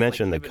 And you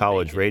mentioned the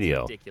college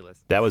radio.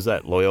 That was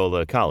at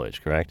Loyola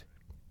College, correct?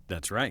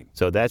 That's right.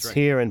 So that's right.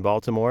 Here in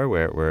Baltimore,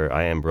 where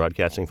I am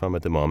broadcasting from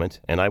at the moment.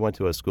 And I went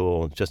to a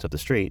school just up the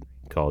street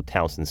called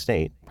Towson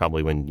State.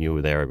 Probably when you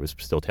were there, it was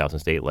still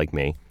Towson State, like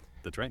me.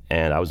 That's right.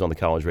 And I was on the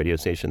college radio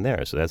station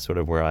there. So that's sort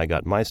of where I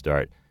got my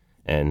start.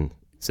 And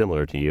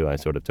similar to you, I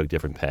sort of took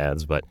different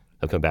paths, but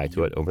I've come back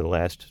to it over the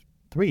last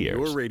 3 years.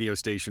 Your radio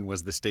station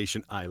was the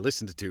station I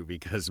listened to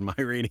because my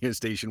radio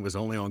station was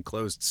only on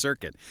closed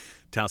circuit.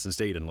 Towson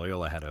State and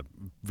Loyola had a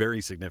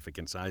very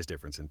significant size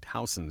difference. In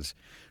Towson's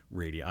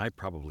radio, I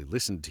probably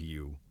listened to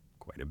you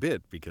quite a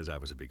bit because I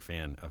was a big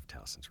fan of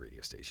Towson's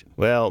radio station.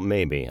 Well,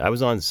 maybe. I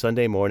was on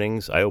Sunday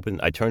mornings.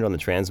 I turned on the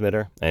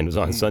transmitter and was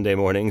on Sunday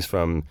mornings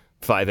from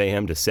 5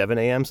 a.m. to 7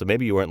 a.m., so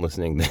maybe you weren't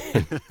listening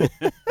then.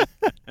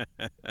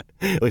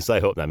 At least I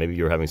hope not. Maybe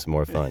you were having some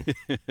more fun.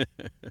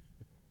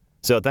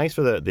 So thanks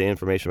for the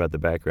information about the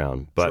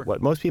background. But Sure.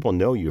 What most people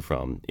know you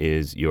from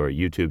is your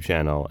YouTube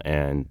channel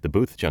and the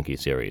Booth Junkie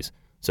series.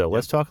 So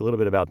let's talk a little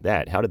bit about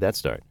that. How did that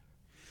start?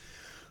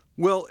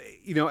 Well,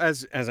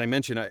 as I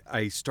mentioned,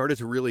 I started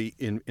to really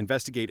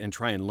investigate and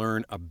try and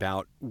learn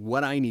about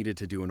what I needed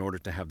to do in order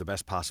to have the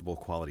best possible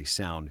quality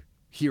sound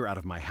here out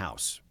of my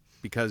house.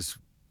 Because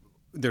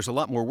there's a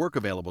lot more work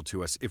available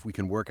to us if we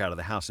can work out of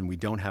the house and we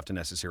don't have to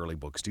necessarily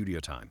book studio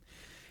time.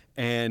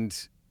 And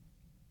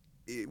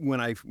when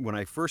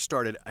I first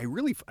started,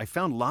 I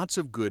found lots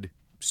of good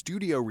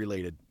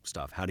studio-related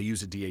stuff, how to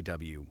use a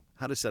DAW,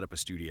 how to set up a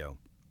studio.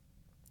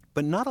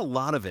 But not a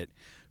lot of it,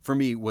 for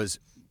me, was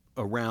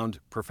around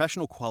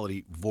professional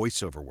quality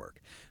voiceover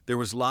work. There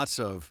was lots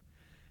of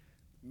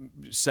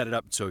set it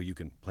up so you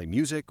can play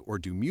music or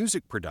do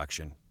music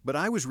production, but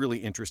I was really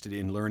interested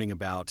in learning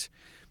about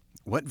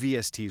what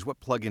VSTs, what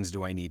plugins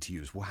do I need to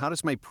use? Well, how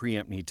does my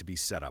preamp need to be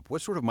set up?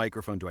 What sort of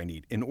microphone do I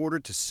need in order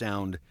to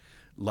sound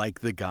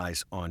like the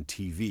guys on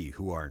TV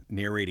who are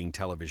narrating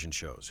television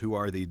shows, who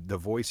are the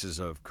voices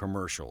of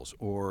commercials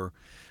or,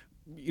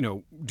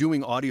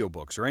 doing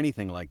audiobooks or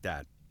anything like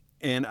that.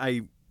 And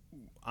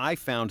I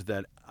found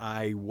that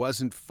I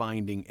wasn't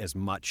finding as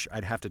much.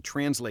 I'd have to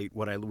translate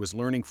what I was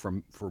learning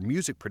for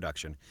music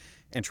production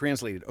and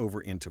translate it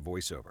over into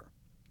voiceover.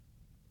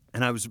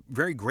 And I was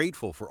very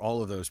grateful for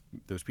all of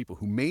those people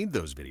who made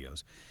those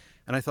videos.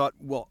 And I thought,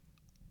 well,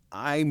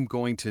 I'm just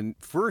going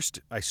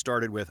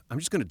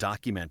to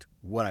document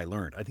what I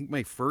learned. I think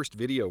my first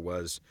video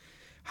was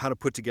how to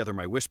put together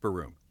my whisper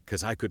room,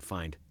 because I could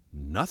find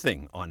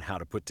nothing on how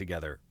to put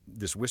together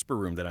this whisper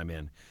room that I'm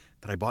in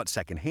that I bought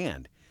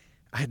secondhand.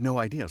 I had no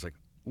idea. I was like,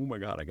 oh my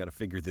God, I got to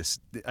figure this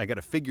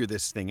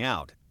thing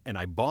out. And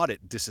I bought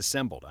it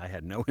disassembled. I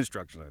had no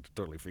instructions. I had to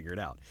totally figure it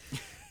out.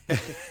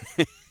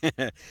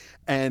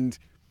 and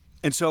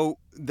so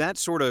that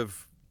sort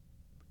of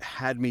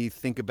had me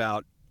think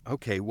about,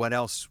 okay, what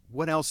else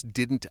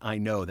didn't I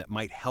know that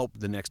might help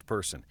the next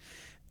person?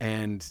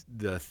 And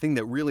the thing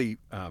that really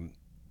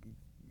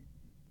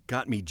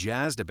got me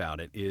jazzed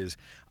about it is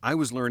I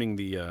was learning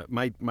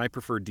my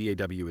preferred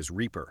DAW is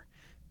Reaper,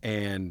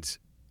 and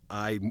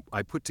I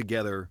put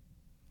together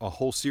a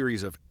whole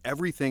series of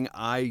everything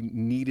I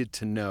needed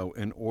to know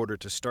in order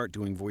to start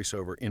doing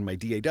voiceover in my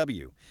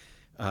DAW.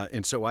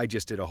 And so I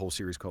just did a whole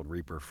series called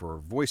Reaper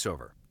for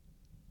voiceover.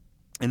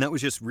 And that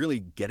was just really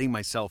getting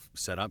myself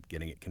set up,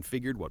 getting it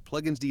configured. What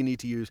plugins do you need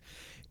to use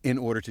in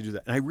order to do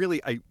that?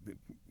 And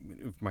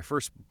my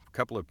first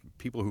couple of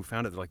people who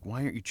found it, they're like,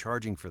 why aren't you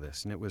charging for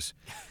this? And it was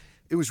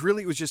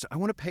just, I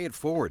want to pay it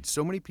forward.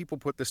 So many people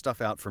put this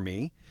stuff out for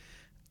me.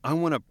 I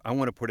want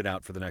to put it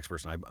out for the next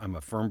person. I'm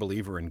a firm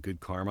believer in good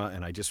karma,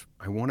 and I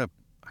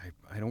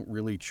don't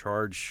really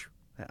charge.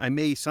 I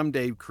may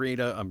someday create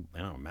a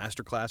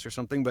master class or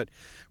something, but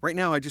right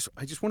now I just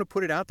want to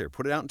put it out there,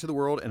 put it out into the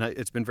world, and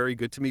it's been very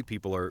good to me.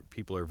 People are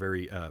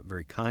very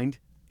very kind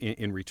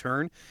in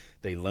return.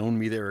 They loan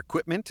me their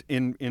equipment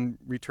in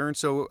return,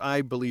 so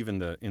I believe in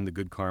the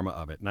good karma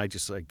of it, and I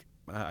just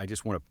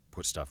want to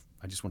put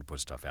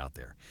stuff out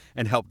there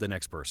and help the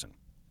next person.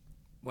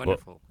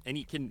 Wonderful. Well, and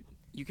you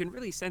can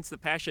really sense the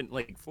passion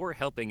for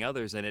helping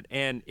others in it.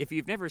 And if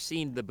you've never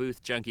seen the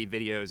Booth Junkie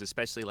videos,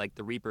 especially like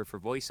the Reaper for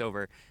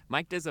voiceover,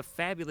 Mike does a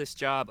fabulous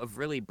job of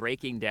really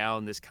breaking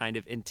down this kind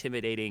of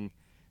intimidating,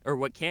 or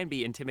what can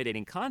be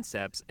intimidating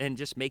concepts, and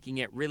just making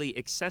it really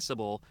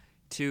accessible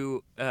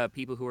to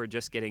people who are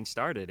just getting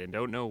started and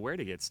don't know where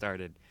to get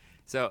started.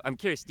 So I'm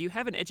curious, do you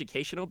have an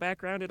educational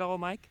background at all,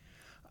 Mike?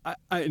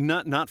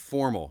 Not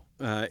formal.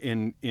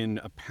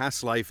 In a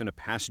past life, in a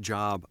past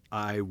job,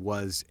 I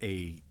was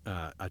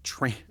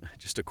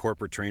just a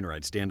corporate trainer.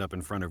 I'd stand up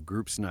in front of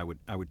groups and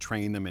I would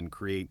train them and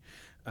create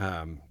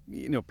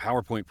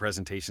PowerPoint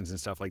presentations and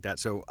stuff like that.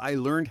 So I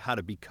learned how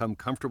to become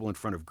comfortable in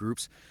front of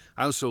groups.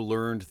 I also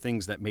learned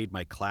things that made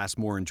my class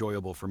more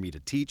enjoyable for me to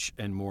teach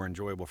and more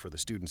enjoyable for the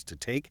students to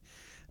take.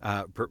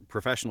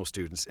 Professional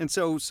students. And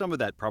so some of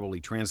that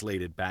probably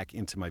translated back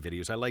into my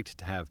videos. I liked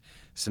to have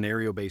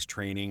scenario-based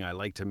training. I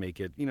like to make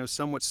it,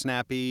 somewhat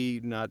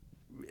snappy, not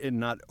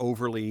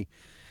overly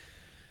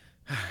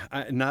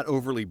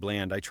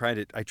bland. I try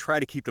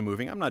to keep them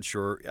moving. I'm not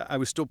sure. I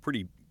was still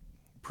pretty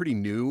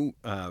new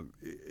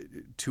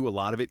to a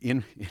lot of it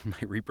in my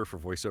Reaper for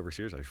voiceover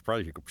series. I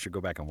probably should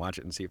go back and watch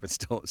it and see if it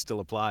still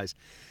applies.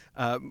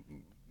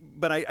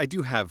 But I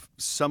do have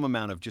some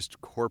amount of just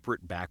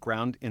corporate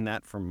background in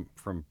that from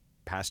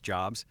past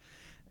jobs,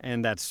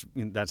 and that's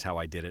how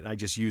I did it. I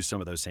just used some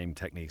of those same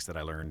techniques that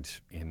I learned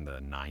in the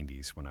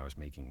 90s when I was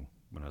making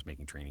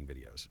training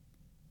videos.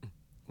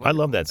 I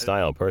love that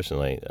style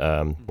personally.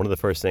 One of the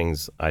first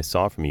things I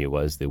saw from you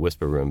was the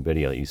Whisper Room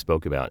video that you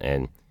spoke about,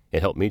 and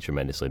it helped me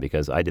tremendously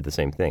because I did the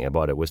same thing. I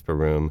bought a Whisper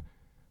Room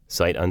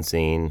sight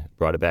unseen,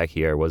 brought it back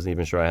here, wasn't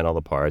even sure I had all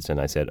the parts,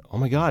 and I said, oh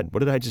my God, what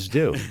did I just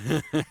do?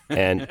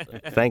 And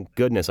thank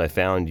goodness I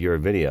found your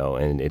video,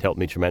 and it helped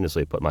me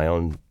tremendously put my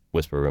own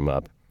Whisper Room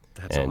up.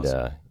 That's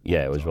awesome.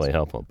 Yeah, it was really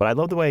helpful. But I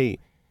love the way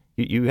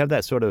you have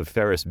that sort of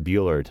Ferris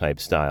Bueller type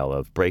style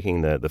of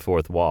breaking the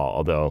fourth wall,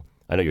 although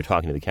I know you're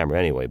talking to the camera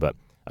anyway, but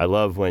I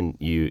love when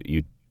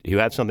you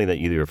have something that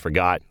you either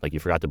forgot, like you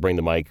forgot to bring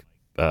the mic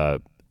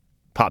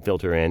pop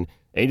filter in,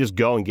 and you just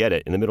go and get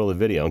it in the middle of the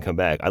video and come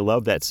back. I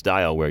love that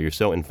style where you're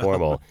so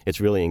informal.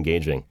 It's really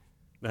engaging.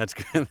 That's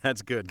good.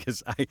 That's good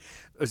because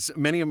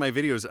many of my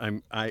videos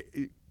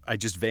I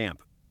just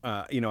vamp.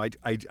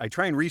 I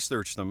try and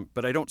research them,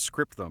 but I don't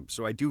script them.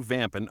 So I do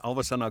vamp, and all of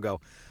a sudden I'll go,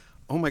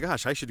 oh my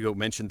gosh, I should go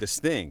mention this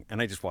thing,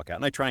 and I just walk out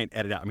and I try and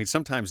edit out. I mean,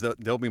 sometimes I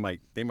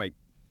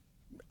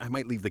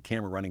might leave the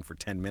camera running for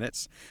 10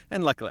 minutes,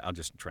 and luckily I'll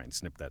just try and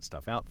snip that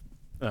stuff out.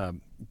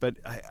 But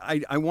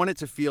I want it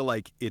to feel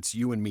like it's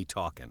you and me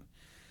talking.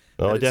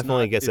 Well, it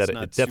definitely gets that.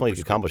 It definitely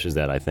accomplishes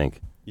that, I think.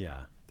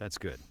 Yeah, that's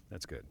good.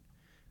 That's good.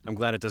 I'm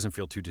glad it doesn't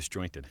feel too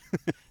disjointed.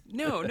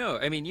 No.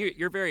 I mean,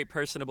 you're very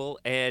personable,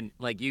 and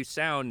you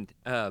sound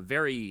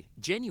very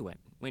genuine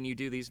when you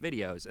do these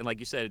videos. And like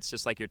you said, it's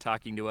just like you're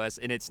talking to us,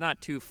 and it's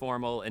not too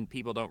formal, and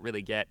people don't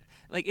really get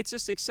it's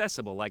just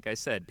accessible. Like I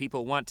said,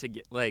 people want to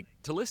get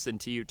to listen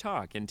to you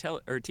talk and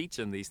tell or teach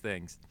them these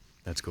things.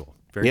 That's cool.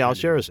 I'll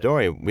share a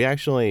story. We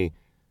actually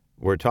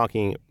weren't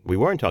talking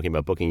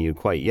about booking you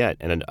quite yet,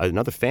 and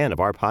another fan of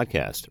our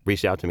podcast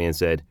reached out to me and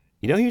said,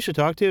 you know who you should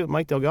talk to?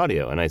 Mike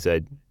DelGaudio. And I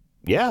said,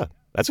 yeah,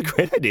 that's a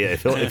great idea.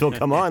 If he'll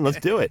come on, let's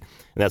do it.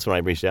 And that's when I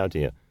reached out to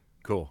you.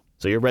 Cool.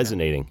 So you're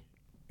resonating.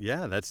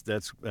 Yeah,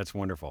 that's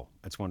wonderful.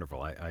 That's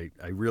wonderful. I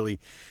really,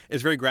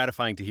 it's very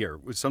gratifying to hear.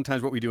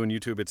 Sometimes what we do on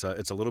YouTube, it's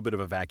a little bit of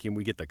a vacuum.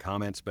 We get the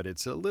comments, but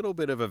it's a little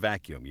bit of a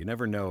vacuum. You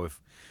never know if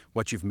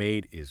what you've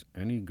made is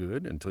any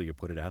good until you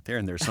put it out there.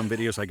 And there's some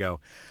videos I go,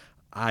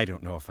 I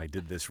don't know if I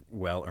did this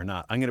well or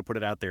not. I'm going to put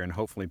it out there, and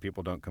hopefully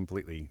people don't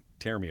completely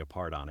tear me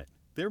apart on it.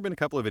 There have been a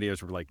couple of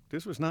videos where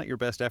this was not your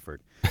best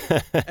effort.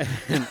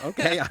 And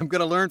okay, I'm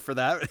going to learn for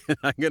that.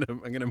 I'm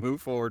going to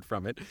move forward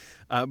from it.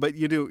 But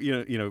you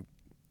do,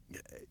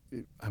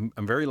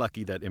 I'm very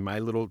lucky that in my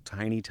little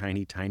tiny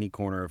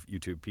corner of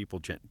YouTube, people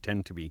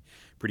tend to be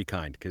pretty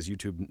kind, because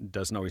YouTube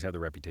doesn't always have the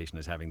reputation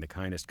as having the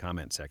kindest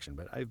comment section.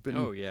 But I've been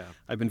Oh yeah,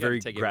 I've been you gotta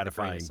very take it with a grain of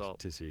gratifying salt.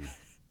 to see.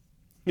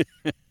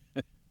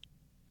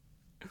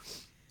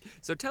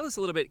 So tell us a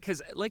little bit, because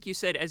like you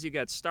said, as you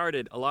got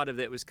started, a lot of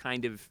it was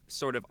kind of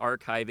sort of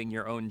archiving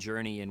your own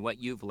journey and what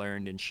you've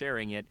learned and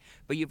sharing it.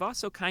 But you've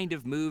also kind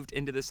of moved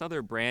into this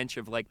other branch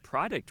of like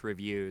product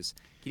reviews.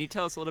 Can you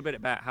tell us a little bit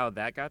about how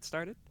that got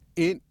started?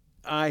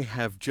 I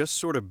have just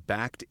sort of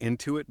backed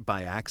into it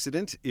by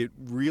accident. It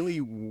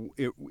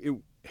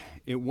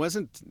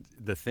wasn't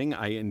the thing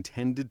I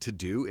intended to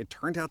do. It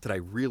turned out that I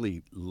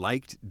really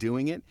liked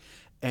doing it.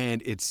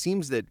 And it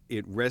seems that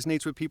it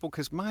resonates with people,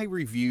 because my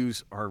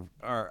reviews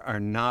are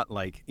not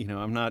like,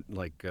 I'm not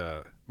like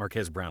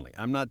Marquez Brownlee.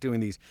 I'm not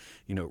doing these,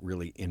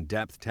 really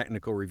in-depth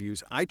technical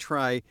reviews. I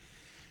try,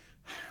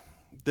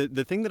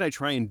 the thing that I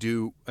try and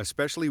do,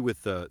 especially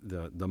with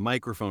the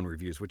microphone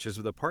reviews, which is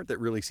the part that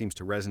really seems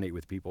to resonate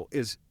with people,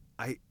 is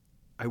I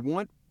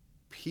want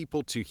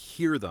people to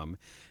hear them,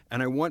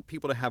 and I want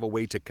people to have a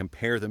way to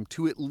compare them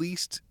to at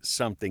least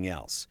something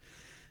else.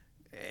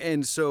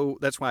 And so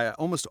that's why I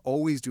almost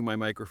always do my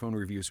microphone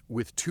reviews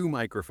with two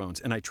microphones,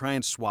 and I try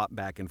and swap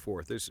back and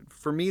forth.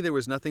 For me, there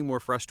was nothing more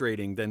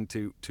frustrating than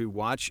to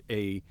watch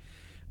a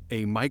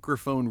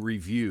microphone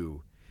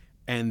review,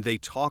 and they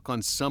talk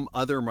on some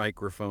other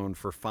microphone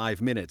for 5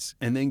 minutes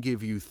and then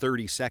give you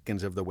 30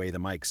 seconds of the way the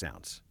mic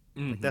sounds.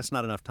 Mm-hmm. Like, that's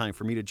not enough time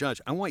for me to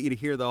judge. I want you to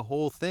hear the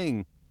whole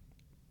thing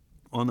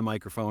on the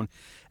microphone,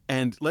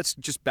 and let's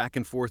just back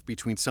and forth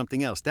between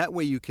something else. That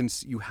way you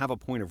have a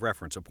point of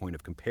reference, a point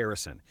of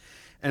comparison.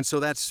 And so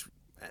that's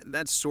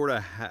sort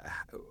of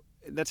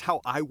that's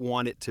how I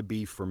want it to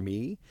be for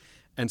me.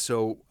 And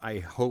so I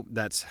hope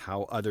that's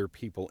how other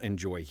people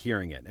enjoy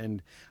hearing it.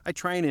 And I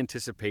try and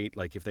anticipate,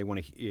 like, if they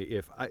want to,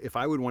 if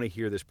I would want to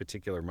hear this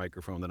particular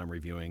microphone that I'm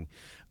reviewing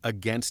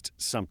against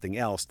something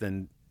else,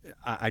 then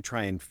I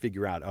try and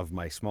figure out, of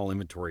my small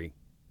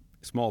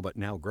but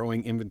now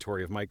growing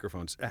inventory of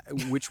microphones,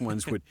 which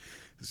ones would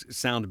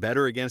sound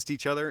better against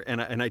each other,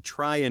 and I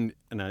try and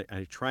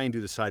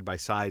do the side by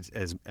sides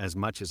as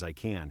much as I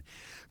can.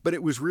 But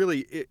it was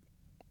really,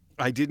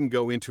 I didn't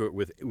go into it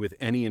with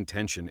any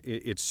intention.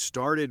 It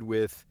started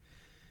with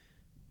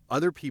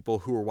other people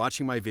who were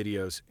watching my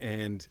videos,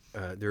 and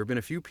there have been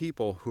a few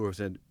people who have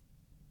said,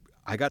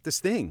 "I got this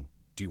thing.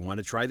 Do you want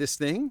to try this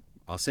thing?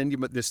 I'll send you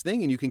this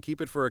thing, and you can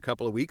keep it for a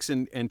couple of weeks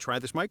and try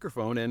this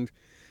microphone and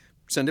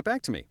send it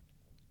back to me."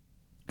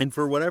 And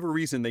for whatever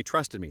reason, they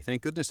trusted me.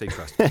 Thank goodness they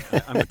trusted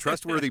me. I'm a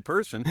trustworthy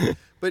person.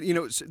 But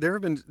there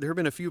have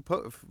been a few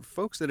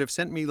folks that have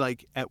sent me,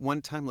 like, at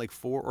one time, like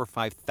 $4,000 or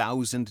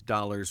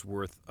 $5,000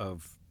 worth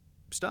of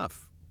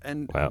stuff.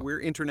 And wow. We're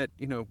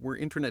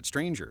internet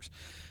strangers.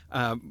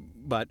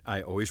 But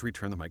I always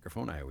return the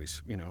microphone. I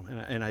always,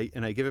 and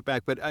I give it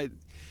back. But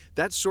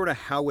that's sort of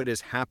how it has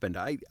happened.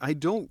 I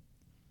don't.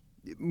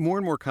 More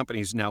and more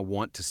companies now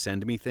want to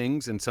send me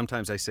things, and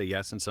sometimes I say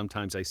yes, and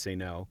sometimes I say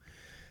no.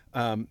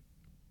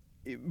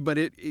 But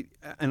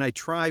and I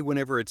try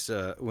whenever it's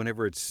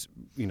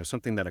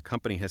something that a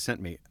company has sent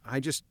me,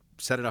 I just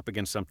set it up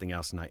against something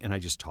else, and I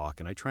just talk,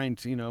 and I try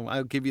and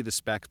I'll give you the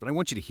specs, but I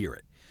want you to hear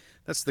it.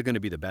 That's going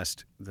to be the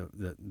best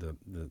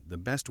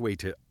way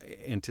to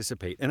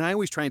anticipate. And I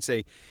always try and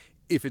say,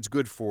 if it's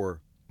good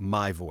for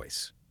my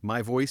voice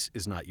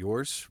is not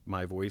yours.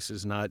 My voice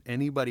is not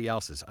anybody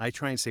else's. I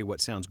try and say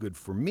what sounds good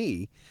for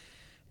me.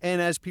 And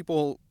as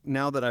people,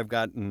 now that I've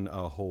gotten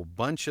a whole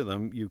bunch of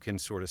them, you can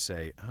sort of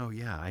say, oh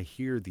yeah, I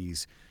hear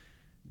these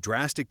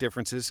drastic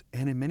differences,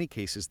 and in many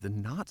cases, the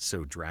not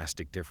so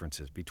drastic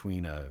differences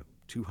between a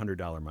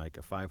 $200 mic,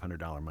 a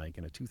 $500 mic,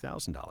 and a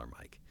 $2,000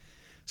 mic.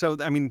 So,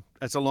 I mean,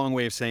 that's a long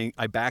way of saying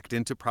I backed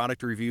into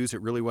product reviews.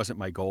 It really wasn't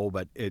my goal,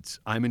 but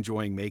I'm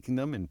enjoying making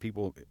them, and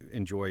people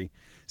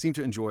seem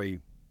to enjoy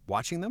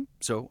watching them.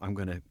 So I'm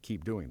going to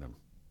keep doing them.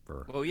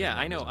 Well, yeah,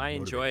 I know. I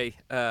enjoy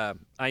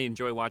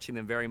watching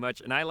them very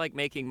much, and I like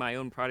making my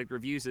own product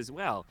reviews as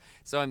well.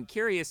 So I'm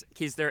curious,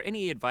 is there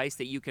any advice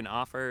that you can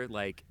offer,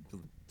 like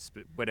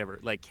whatever,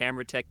 like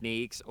camera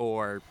techniques,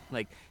 or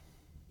like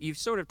you've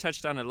sort of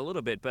touched on it a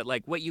little bit, but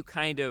like what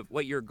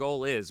your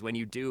goal is when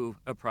you do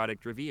a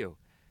product review?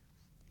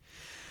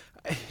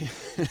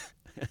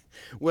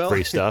 Well,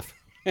 free stuff.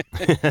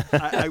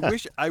 I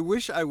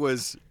wish I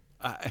was.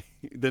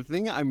 The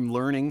thing I'm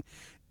learning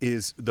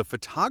is the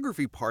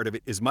photography part of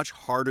it is much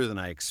harder than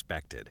I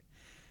expected.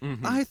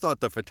 Mm-hmm. I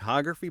thought the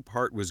photography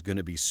part was going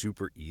to be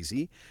super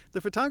easy. The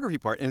photography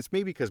part, and it's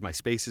maybe because my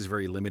space is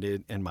very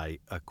limited and my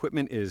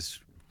equipment is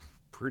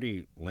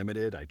pretty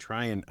limited. I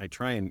try and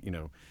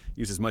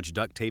use as much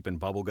duct tape and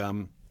bubble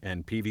gum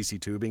and PVC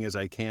tubing as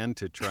I can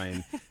to try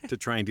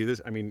and do this.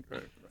 I mean,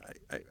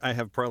 I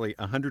have probably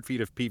 100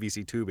 feet of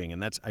PVC tubing,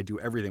 and I do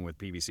everything with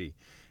PVC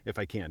if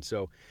I can.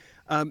 So.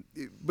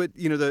 But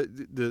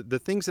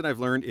the things that I've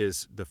learned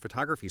is the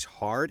photography's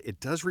hard. It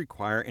does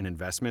require an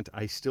investment.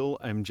 I still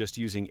am just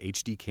using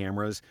HD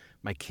cameras.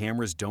 My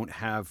cameras don't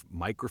have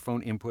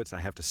microphone inputs. I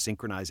have to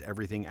synchronize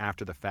everything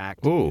after the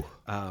fact. Ooh.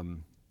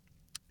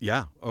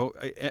 Yeah. Oh,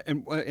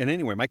 and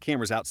anyway, my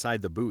camera's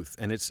outside the booth,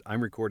 and I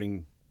record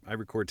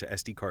to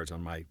SD cards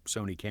on my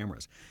Sony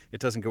cameras.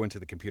 It doesn't go into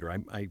the computer.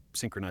 I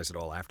synchronize it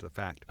all after the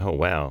fact. Oh,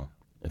 wow.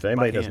 If By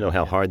anybody doesn't know hand,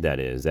 how yeah. hard that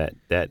is,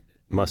 that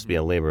must be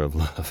a labor of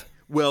love.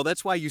 Well,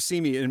 that's why you see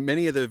me in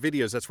many of the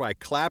videos. That's why I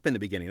clap in the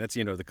beginning. That's,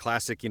 the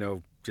classic,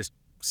 just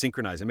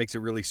synchronize. It makes it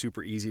really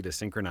super easy to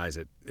synchronize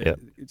it. Yep.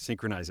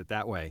 Synchronize it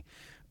that way.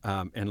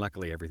 And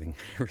luckily everything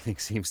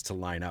seems to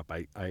line up.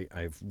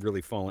 I've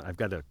really fallen. I've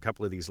got a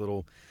couple of these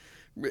little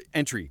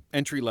entry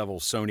level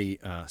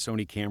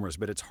Sony cameras,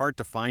 but it's hard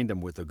to find them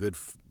with a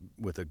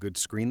good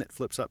screen that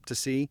flips up to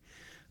see.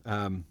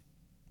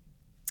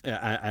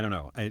 I don't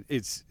know.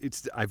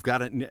 I've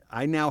got it.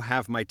 I now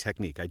have my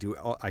technique. I do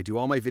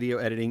all my video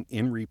editing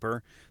in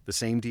Reaper, the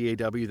same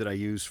DAW that I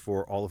use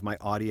for all of my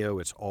audio.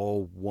 It's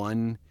all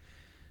one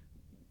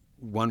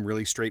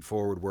really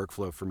straightforward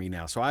workflow for me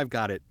now. So I've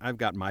got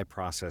my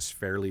process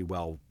fairly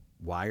well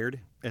wired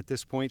at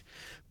this point.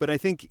 But I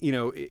think,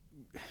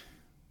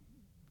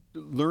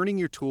 learning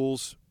your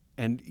tools,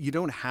 and you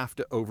don't have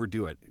to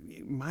overdo it.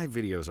 My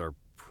videos are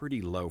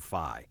pretty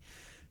lo-fi.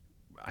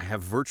 I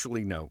have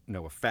virtually no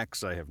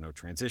effects. I have no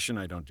transition.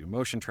 I don't do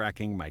motion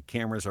tracking. My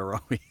cameras are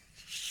always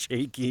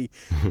shaky.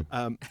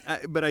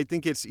 But I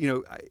think it's,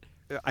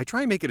 I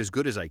try and make it as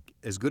good as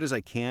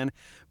I can,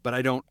 but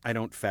I don't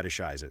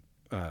fetishize it,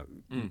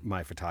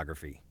 my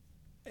photography.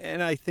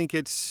 And I think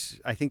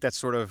that's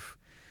sort of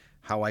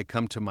how I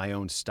come to my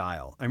own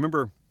style. I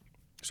remember,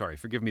 sorry,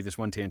 forgive me this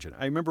one tangent.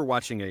 I remember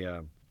watching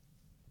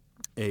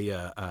a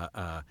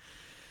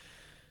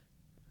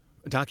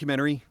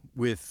documentary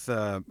with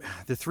the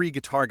three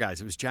guitar guys.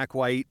 It was Jack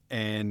White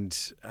and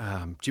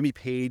Jimmy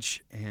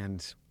Page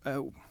and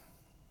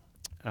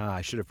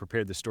I should have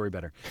prepared the story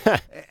better.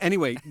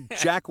 Anyway,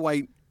 Jack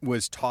White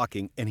was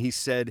talking and he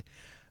said,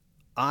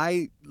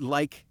 I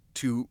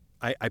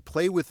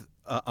play with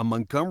a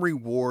Montgomery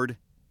Ward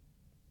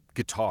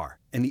guitar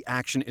and the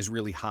action is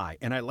really high,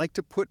 and I like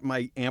to put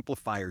my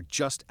amplifier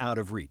just out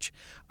of reach.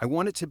 I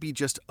want it to be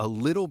just a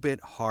little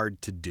bit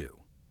hard to do.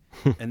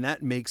 And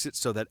that makes it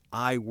so that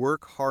I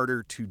work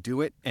harder to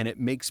do it, and it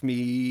makes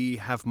me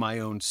have my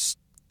own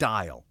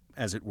style,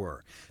 as it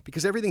were.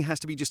 Because everything has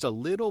to be just a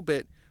little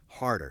bit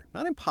harder.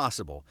 Not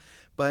impossible,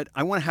 but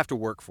I want to have to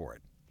work for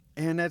it.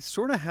 And that's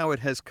sort of how it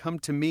has come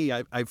to me.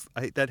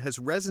 That has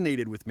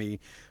resonated with me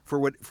for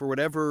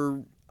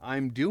whatever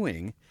I'm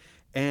doing.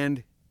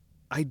 And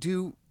I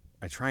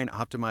try and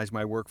optimize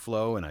my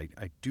workflow, and I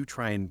do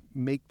try and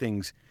make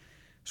things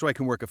so I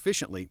can work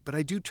efficiently, but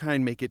I do try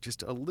and make it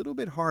just a little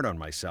bit hard on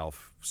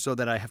myself so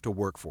that I have to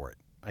work for it.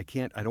 I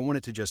don't want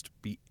it to just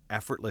be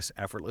effortless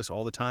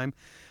all the time,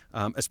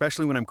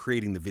 especially when I'm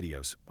creating the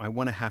videos. I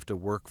want to have to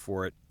work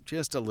for it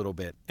just a little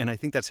bit, and I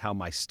think that's how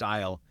my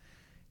style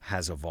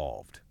has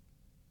evolved.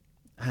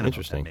 I don't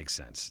know if that makes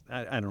sense.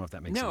 I don't know if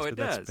that makes sense. No, it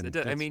does. It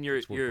does. I mean,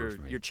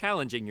 you're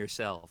challenging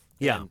yourself.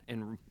 Yeah.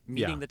 And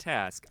meeting the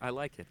task. I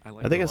like it.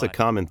 I think it's a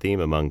common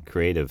theme among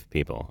creative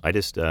people. I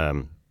just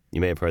you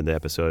may have heard the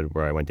episode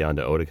where I went down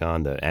to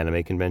Otakon, the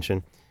anime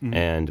convention,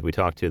 and we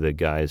talked to the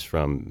guys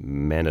from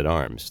Man at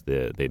Arms.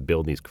 They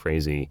build these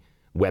crazy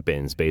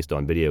weapons based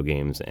on video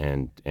games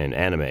and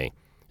anime, and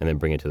then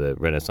bring it to the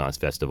Renaissance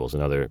festivals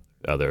and other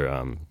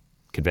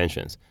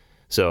conventions.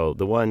 So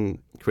the one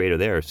creator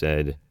there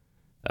said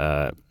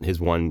his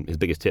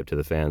biggest tip to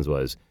the fans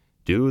was,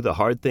 do the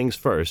hard things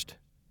first,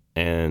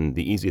 and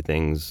the easy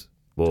things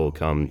will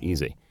come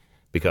easy.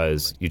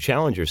 Because you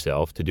challenge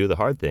yourself to do the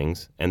hard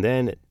things, and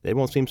then it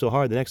won't seem so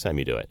hard the next time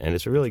you do it. And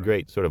it's a really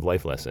great sort of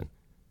life lesson.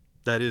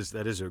 That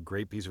is a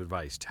great piece of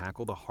advice.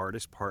 Tackle the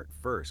hardest part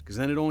first, because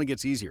then it only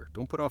gets easier.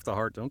 Don't put the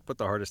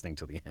hardest thing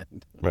till the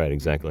end. Right,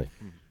 exactly.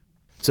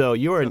 So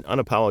you're an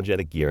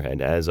unapologetic gearhead,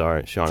 as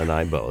are Sean and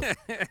I both.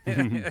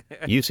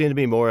 You seem to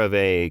be more of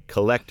a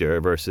collector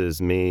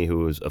versus me,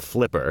 who's a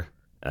flipper.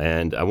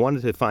 And I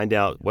wanted to find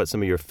out what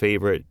some of your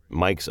favorite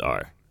mics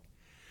are.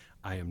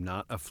 I am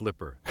not a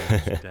flipper.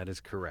 That is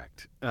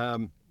correct.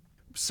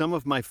 Some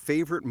of my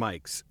favorite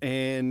mics,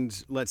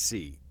 and let's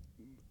see,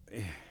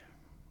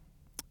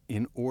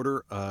 in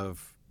order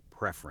of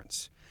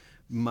preference,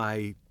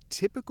 my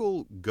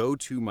typical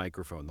go-to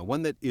microphone, the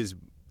one that is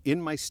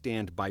in my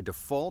stand by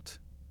default,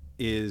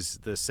 is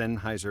the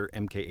Sennheiser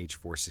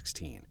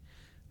MKH416.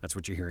 That's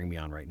what you're hearing me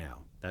on right now,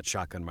 that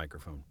shotgun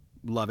microphone.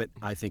 Love it.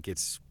 I think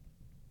it's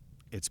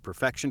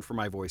perfection for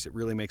my voice. It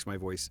really makes my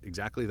voice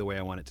exactly the way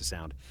I want it to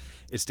sound.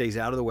 It stays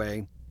out of the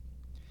way,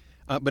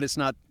 but it's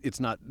not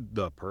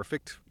the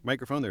perfect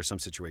microphone. There are some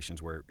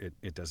situations where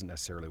it doesn't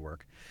necessarily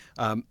work.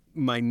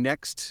 My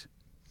next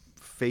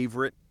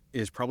favorite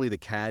is probably the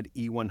CAD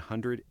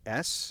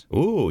E100S.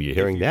 Ooh, you're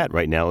hearing that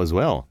right now as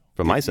well,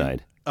 from my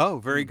side. Oh,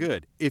 very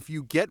good. If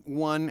you get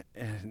one,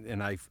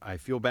 and I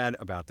feel bad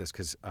about this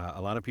because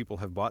a lot of people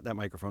have bought that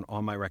microphone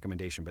on my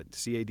recommendation, but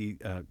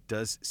CAD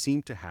does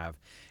seem to have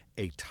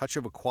a touch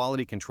of a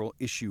quality control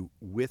issue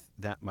with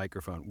that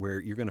microphone where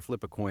you're going to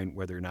flip a coin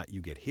whether or not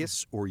you get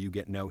hiss or you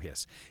get no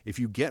hiss. If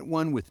you get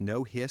one with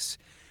no hiss,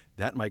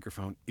 that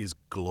microphone is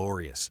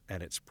glorious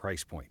at its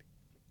price point.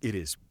 It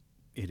is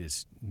It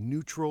is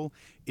neutral.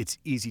 It's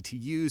easy to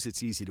use.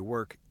 It's easy to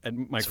work.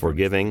 And It's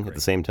forgiving at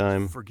the same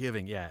time.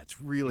 Forgiving, yeah.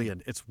 It's really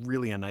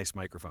a nice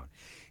microphone.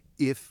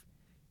 If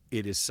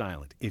it is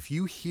silent, if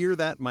you hear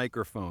that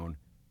microphone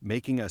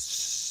making a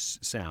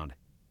sound,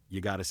 you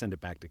got to send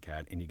it back to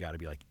CAD, and you got to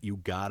be like, you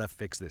got to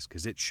fix this,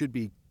 because it should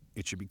be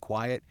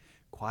quiet.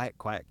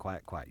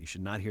 You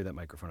should not hear that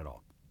microphone at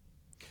all.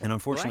 And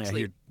unfortunately, I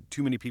hear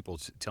too many people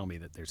tell me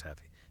that theirs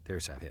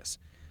have hiss.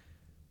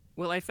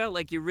 Well, I felt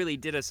like you really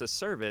did us a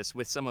service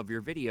with some of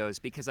your videos,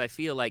 because I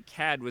feel like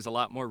CAD was a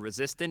lot more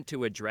resistant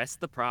to address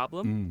the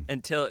problem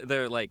until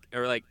they're like,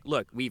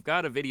 look, we've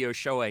got a video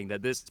showing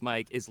that this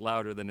mic is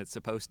louder than it's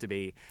supposed to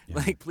be. Yeah.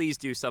 Like, please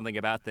do something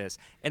about this.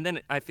 And then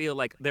I feel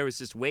like there was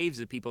just waves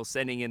of people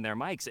sending in their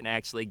mics and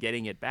actually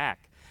getting it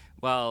back.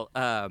 Well,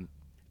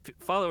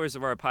 followers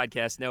of our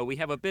podcast know we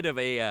have a bit of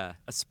a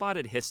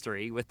spotted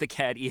history with the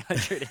CAD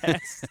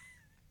E100S.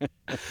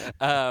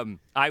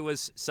 I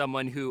was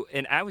someone who,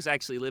 and I was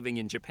actually living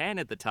in Japan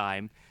at the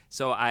time,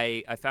 so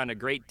I found a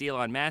great deal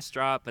on Mass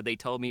Drop, but they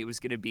told me it was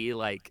going to be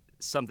like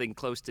something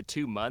close to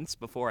 2 months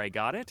before I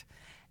got it.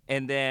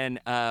 And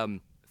then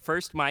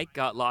first mic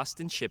got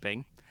lost in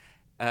shipping.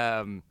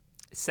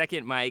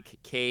 Second mic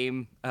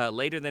came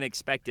later than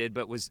expected,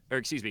 but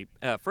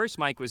first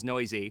mic was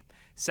noisy.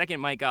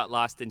 Second mic got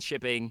lost in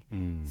shipping.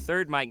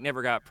 Third mic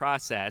never got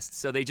processed,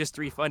 so they just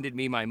refunded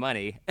me my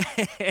money.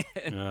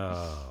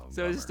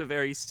 So it was just a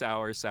very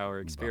sour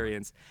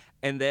experience. Bummer.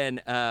 And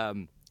then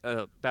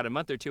about a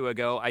month or two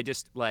ago, I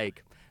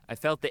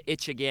felt the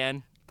itch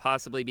again,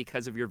 possibly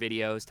because of your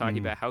videos talking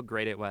about how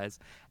great it was.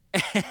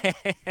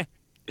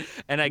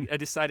 And I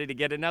decided to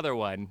get another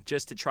one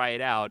just to try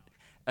it out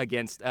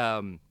against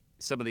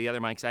some of the other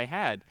mics I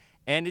had.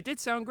 And it did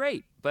sound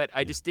great, but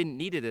I just didn't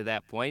need it at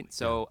that point.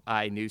 So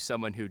I knew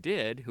someone who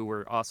did, who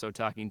we're also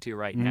talking to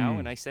right now,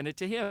 and I sent it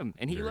to him,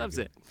 and he loves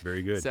it.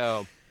 Very good.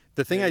 So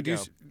the thing I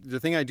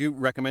do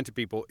recommend to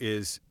people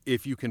is,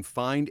 if you can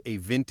find a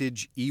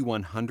vintage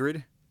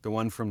E100, the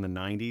one from the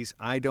 90s.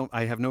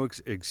 I have no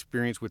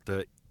experience with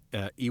the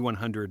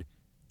E100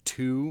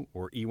 2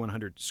 or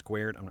E100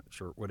 squared. I'm not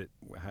sure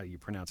how you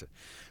pronounce it,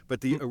 but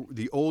the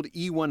old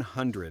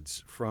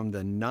E100s from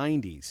the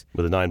 90s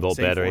with a 9-volt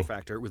battery, form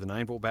factor with a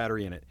 9-volt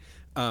battery in it.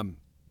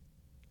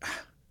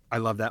 I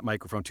love that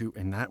microphone too,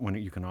 and that one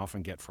you can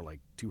often get for like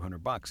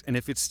 $200. And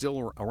if it's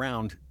still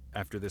around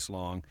after this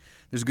long,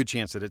 there's a good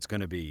chance that it's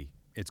going to be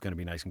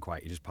nice and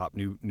quiet. You just pop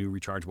new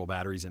rechargeable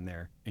batteries in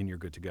there, and you're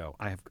good to go.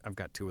 I've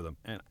got 2 of them,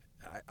 and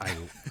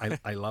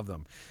I love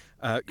them.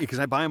 Because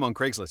I buy them on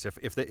Craigslist.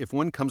 If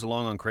one comes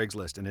along on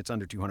Craigslist and it's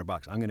under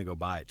 $200, I'm going to go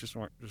buy it just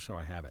so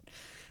I have it.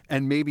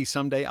 And maybe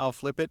someday I'll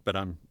flip it, but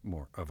I'm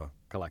more of a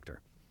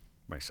collector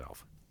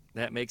myself.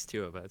 That makes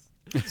 2 of us.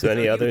 So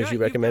any others you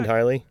recommend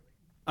highly?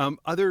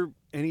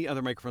 Any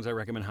other microphones I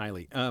recommend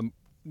highly?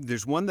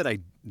 There's one that I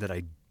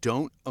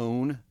don't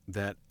own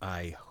that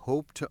I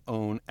hope to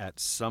own at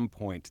some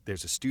point.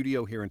 There's a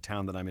studio here in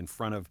town that I'm in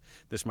front of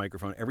this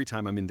microphone every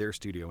time I'm in their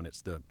studio, and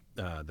it's the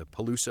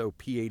Peluso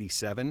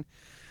P87,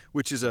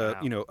 which is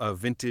a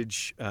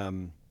vintage.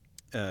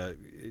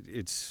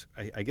 It's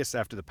I guess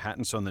after the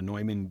patents on the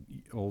Neumann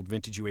old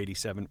vintage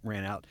U87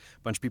 ran out,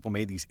 a bunch of people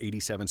made these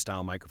 87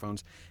 style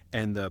microphones,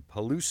 and the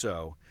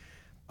Peluso,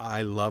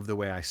 I love the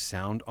way I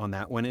sound on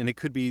that one, and it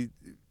could be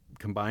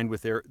combined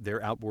with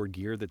their outboard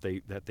gear that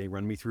they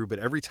run me through. But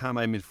every time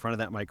I'm in front of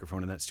that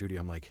microphone in that studio,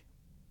 I'm like,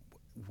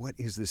 what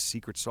is this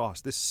secret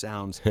sauce? This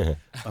sounds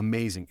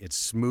amazing. It's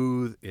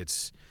smooth.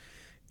 It's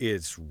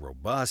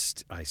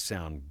robust. I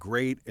sound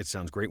great. It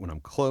sounds great when I'm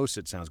close.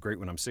 It sounds great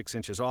when I'm 6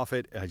 inches off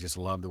it. I just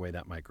love the way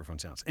that microphone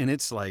sounds. And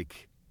it's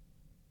like,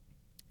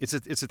 it's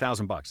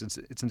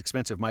 $1,000. It's an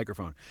expensive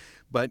microphone,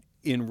 but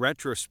in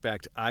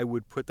retrospect, I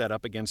would put that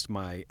up against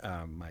my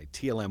my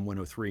TLM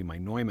 103, my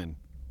Neumann.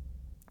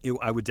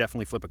 I would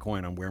definitely flip a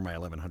coin on where my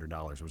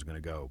 $1,100 was going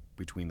to go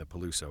between the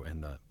Peluso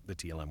and the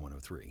TLM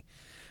 103.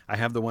 I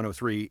have the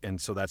 103,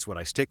 and so that's what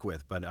I stick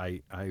with, but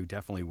I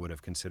definitely would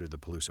have considered the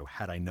Peluso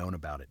had I known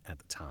about it at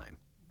the time.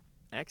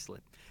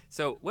 Excellent.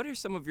 So what are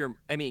some of your,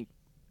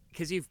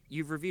 because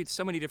you've reviewed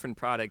so many different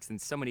products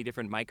and so many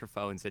different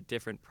microphones at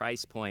different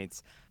price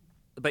points,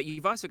 but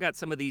you've also got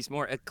some of these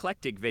more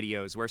eclectic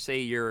videos where, say,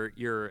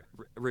 you're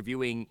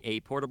reviewing a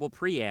portable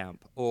preamp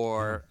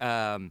or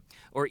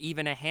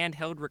even a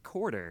handheld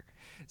recorder.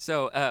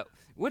 So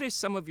what are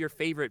some of your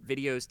favorite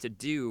videos to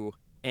do,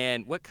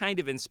 and what kind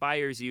of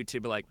inspires you to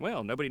be like,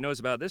 well, nobody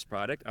knows about this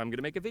product, I'm going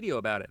to make a video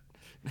about it?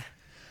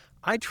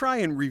 I try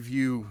and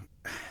review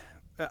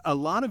a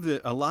lot of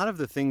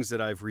the things that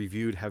I've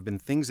reviewed have been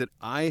things that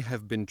I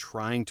have been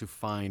trying to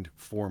find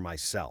for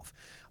myself.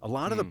 A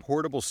lot of the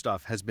portable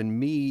stuff has been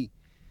me.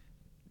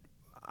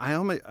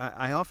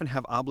 I often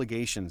have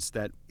obligations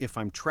that if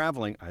I'm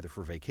traveling, either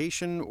for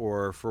vacation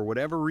or for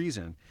whatever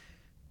reason,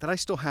 that I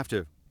still have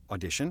to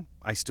audition.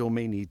 I still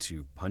may need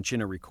to punch in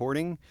a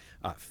recording,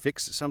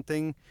 fix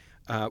something,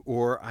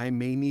 or I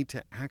may need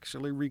to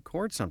actually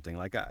record something.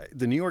 Like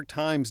the New York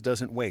Times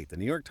doesn't wait. The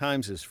New York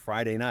Times is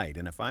Friday night,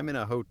 and if I'm in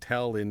a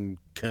hotel in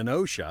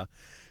Kenosha,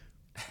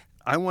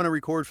 I want to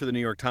record for the New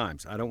York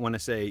Times. I don't want to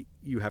say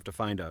you have to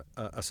find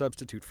a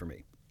substitute for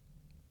me.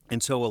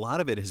 And so a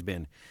lot of it has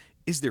been,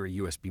 is there a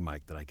USB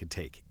mic that I could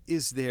take?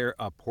 Is there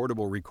a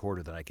portable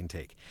recorder that I can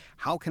take?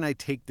 How can I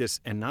take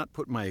this and not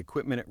put my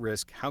equipment at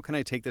risk? How can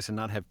I take this and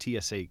not have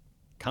TSA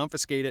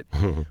confiscate it?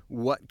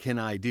 What can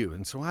I do?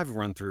 And so I've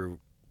run through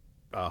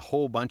a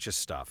whole bunch of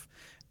stuff,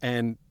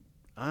 and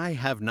I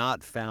have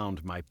not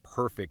found my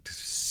perfect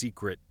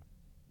secret,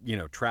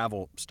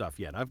 travel stuff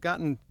yet. I've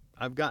gotten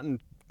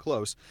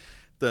close.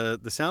 The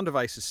Sound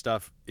Devices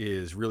stuff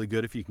is really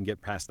good if you can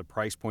get past the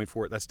price point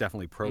for it. That's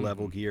definitely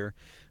pro-level gear.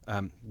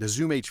 The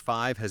Zoom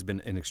H5 has been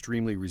an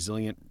extremely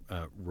resilient,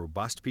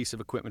 robust piece of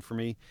equipment for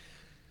me.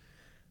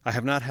 I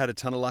have not had a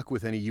ton of luck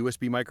with any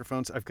USB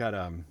microphones. I've got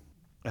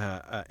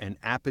an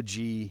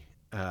Apogee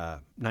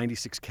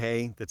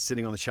 96K that's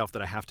sitting on the shelf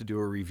that I have to do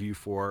a review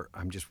for.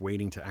 I'm just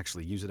waiting to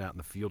actually use it out in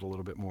the field a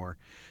little bit more.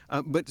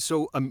 But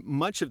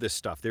much of this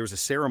stuff, there was a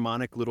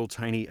Saramonic little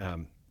tiny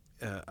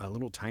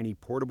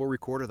portable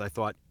recorder that I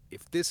thought,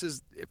 if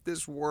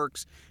this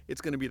works,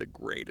 it's going to be the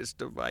greatest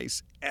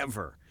device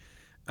ever.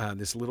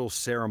 This little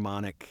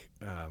Saramonic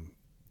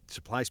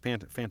Supplies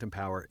Phantom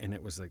Power, and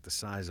it was like the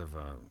size of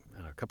a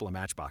couple of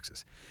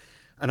matchboxes.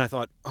 And I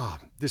thought, oh,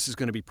 this is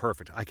going to be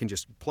perfect. I can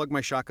just plug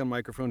my shotgun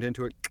microphone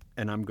into it,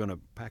 and I'm going to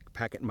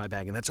pack it in my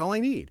bag, and that's all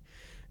I need.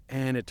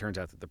 And it turns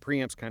out that the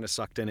preamps kind of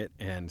sucked in it,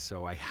 and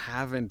so I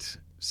haven't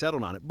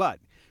settled on it. But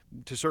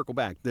to circle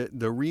back,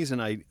 the reason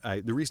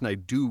I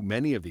do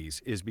many of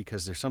these is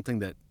because there's something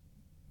that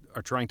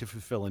are trying to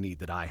fulfill a need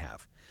that I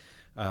have,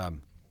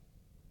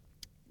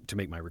 to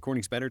make my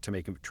recordings better, to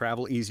make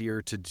travel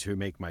easier, to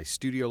make my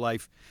studio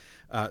life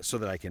so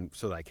that I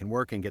can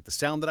work and get the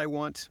sound that I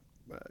want.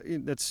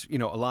 That's a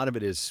lot of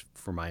it is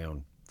for my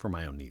own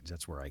needs.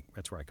 That's where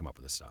I come up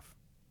with this stuff.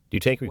 Do you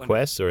take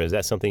requests, or is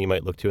that something you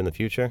might look to in the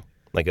future?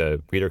 Like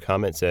a reader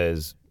comment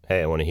says,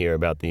 "Hey, I want to hear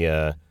about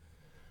the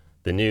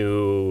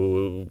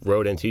new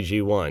Rode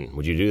NTG1."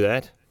 Would you do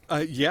that?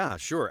 Yeah,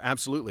 sure,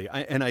 absolutely.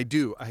 I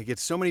do. I get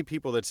so many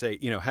people that say,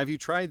 have you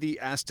tried the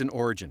Aston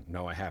Origin?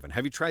 No, I haven't.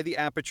 Have you tried the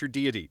Aperture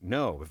Deity?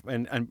 No.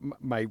 And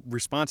my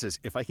response is,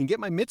 if I can get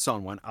my mitts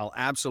on one, I'll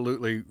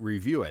absolutely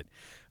review it.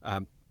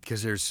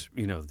 Because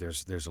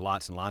there's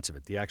lots and lots of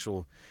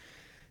it.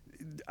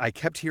 I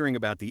kept hearing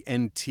about the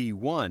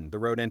NT1, the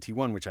Rode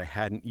NT1, which I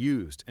hadn't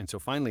used. And so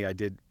finally I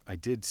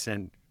did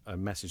send a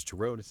message to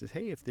Rode. It says,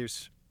 hey, if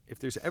there's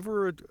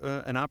ever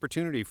an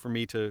opportunity for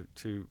me to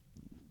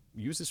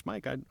use this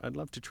mic, I'd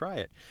love to try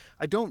it.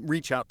 I don't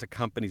reach out to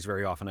companies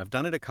very often. I've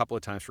done it a couple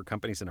of times for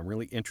companies that I'm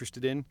really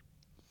interested in,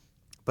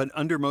 but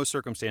under most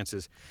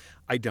circumstances,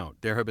 I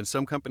don't. There have been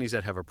some companies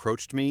that have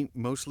approached me.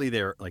 Mostly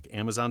they're like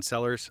Amazon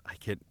sellers. I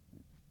get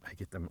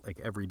them like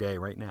every day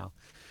right now.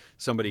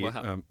 Somebody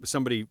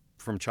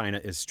from China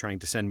is trying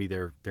to send me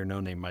their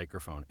no-name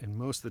microphone, and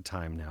most of the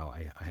time now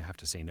I have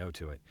to say no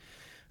to it.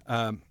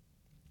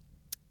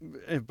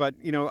 But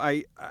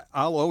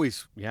I'll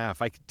always,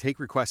 if I could take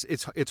requests,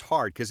 it's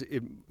hard because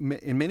in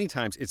many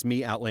times it's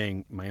me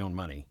outlaying my own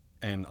money,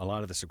 and a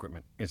lot of this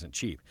equipment isn't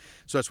cheap.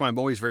 So that's why I'm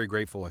always very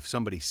grateful if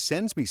somebody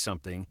sends me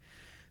something,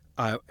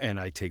 and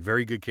I take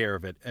very good care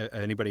of it.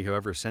 Anybody who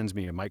ever sends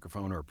me a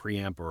microphone or a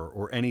preamp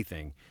or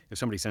anything, if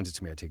somebody sends it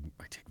to me, I take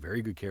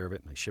very good care of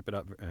it, and I ship it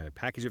up,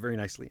 package it very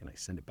nicely, and I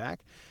send it back.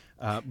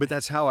 But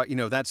that's how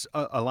that's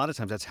a lot of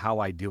times that's how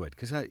I do it,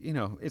 because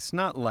it's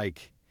not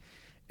like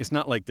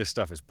this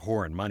stuff is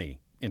pouring money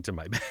into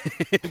my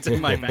into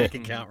my bank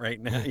account right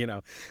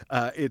now.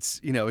 It's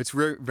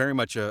very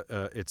much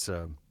it's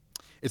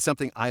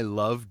something I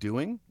love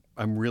doing.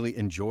 I'm really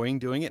enjoying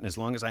doing it, and as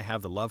long as I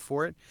have the love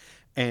for it,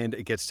 and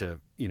it gets to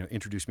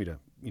introduce me to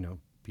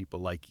people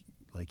like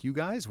you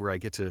guys, where I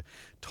get to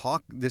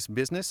talk this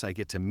business, I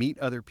get to meet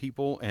other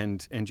people,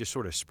 and just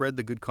sort of spread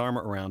the good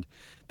karma around.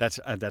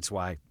 That's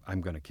why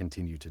I'm going to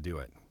continue to do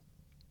it.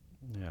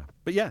 Yeah,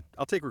 but yeah,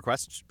 I'll take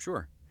requests,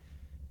 sure.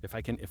 If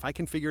I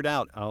can figure it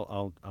out,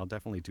 I'll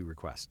definitely do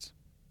requests.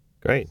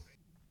 Great.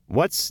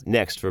 What's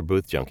next for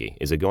Booth Junkie?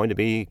 Is it going to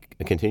be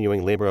a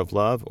continuing labor of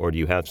love, or do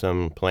you have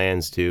some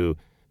plans to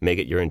make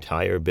it your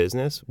entire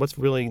business? What's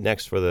really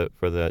next for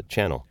the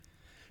channel?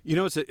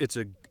 It's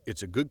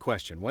a good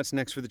question. What's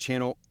next for the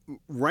channel?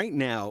 Right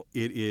now,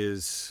 it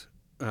is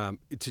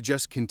to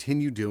just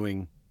continue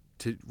doing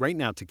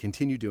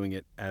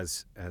it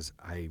as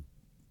I'm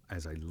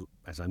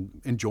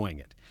enjoying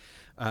it.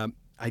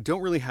 I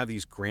don't really have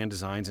these grand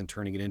designs and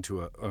turning it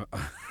into a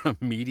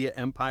media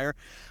empire.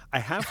 I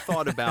have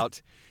thought about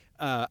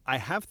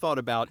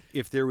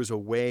if there was a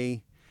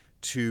way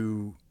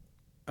to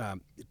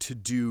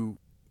do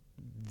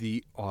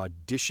the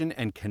audition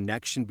and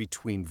connection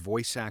between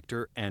voice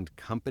actor and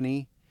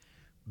company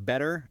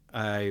better.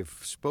 I've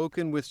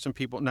spoken with some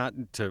people, not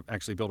to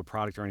actually build a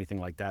product or anything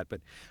like that,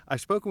 but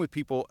I've spoken with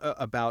people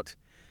about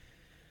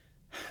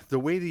the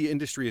way the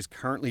industry is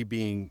currently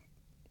being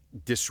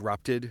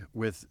disrupted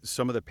with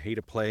some of the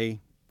pay-to-play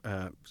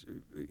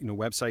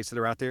websites that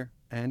are out there.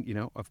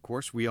 And of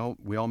course we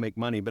all make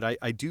money, but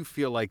I do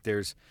feel like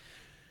there's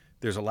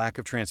There's a lack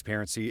of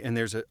transparency, and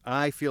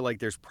I feel like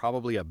there's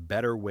probably a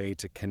better way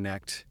to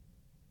connect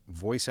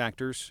voice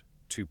actors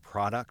to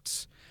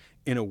products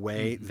in a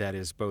way that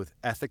is both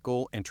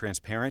ethical and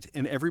transparent,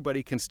 and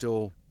everybody can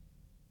still,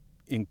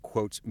 in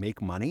quotes,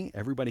 make money.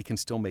 Everybody can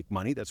still make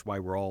money. That's why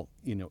we're all,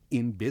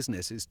 in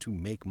business, is to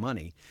make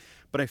money.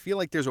 But I feel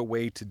like there's a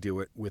way to do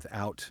it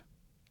without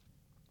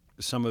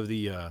some of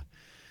the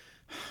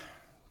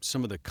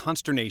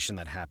consternation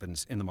that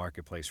happens in the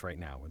marketplace right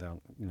now,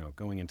 without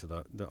going into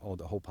the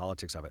whole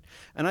politics of it.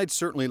 And I'd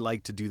certainly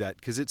like to do that,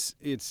 because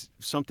it's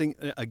something,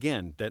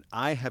 again, that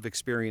I have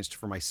experienced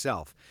for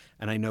myself,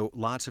 and I know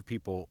lots of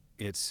people.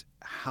 It's,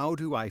 how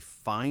do I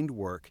find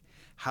work?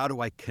 How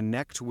do I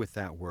connect with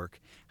that work?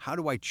 How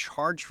do I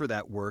charge for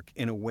that work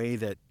in a way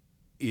that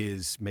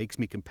makes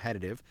me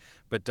competitive,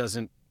 but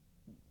doesn't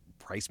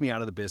price me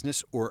out of the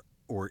business or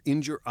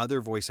injure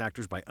other voice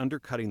actors by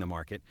undercutting the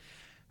market?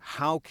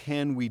 How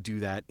can we do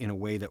that in a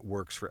way that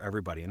works for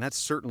everybody? And that's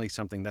certainly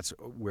something, that's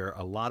where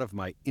a lot of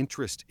my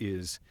interest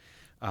is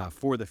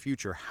for the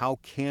future. How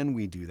can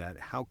we do that?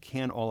 How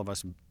can all of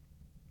us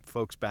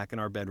folks back in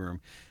our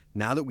bedroom,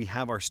 now that we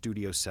have our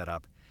studio set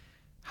up,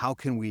 how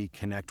can we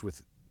connect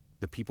with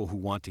the people who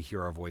want to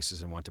hear our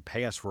voices and want to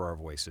pay us for our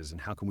voices,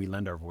 and how can we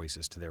lend our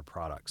voices to their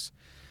products?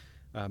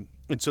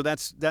 And so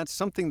that's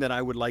something that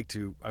I would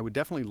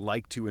definitely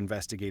like to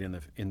investigate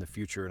in the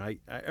future. And I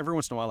every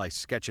once in a while I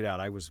sketch it out.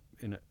 I was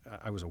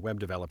a web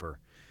developer,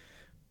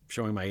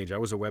 showing my age. I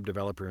was a web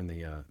developer in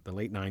the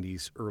late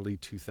 90s, early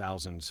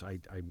 2000s.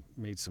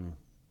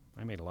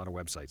 I made a lot of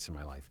websites in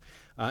my life,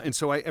 and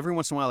so every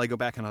once in a while I go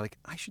back and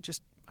I should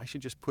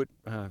just put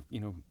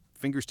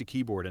fingers to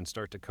keyboard and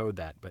start to code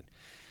that, but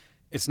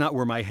it's not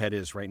where my head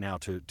is right now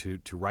to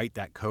write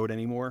that code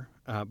anymore.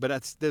 But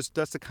that's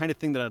the kind of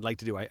thing that I'd like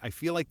to do. I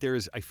feel like there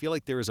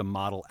is a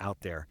model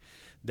out there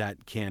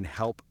that can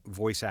help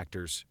voice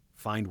actors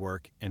find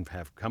work and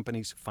have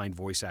companies find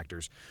voice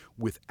actors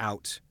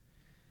without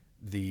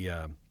the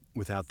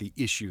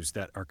issues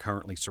that are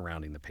currently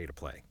surrounding the pay to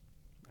play.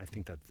 I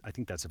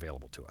think that's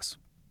available to us.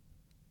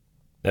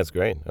 That's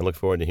great. I look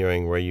forward to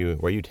hearing where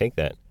you take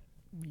that.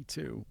 Me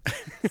too.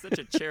 Such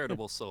a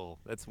charitable soul.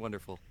 That's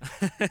wonderful.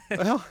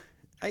 Well,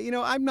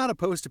 I'm not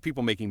opposed to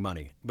people making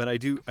money, but I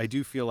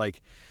do feel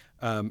like,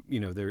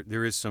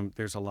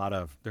 there's a lot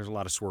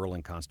of swirl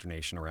and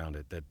consternation around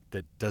it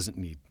that doesn't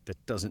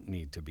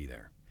need to be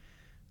there,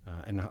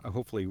 and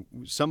hopefully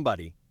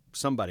somebody,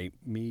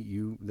 me,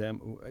 you,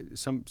 them,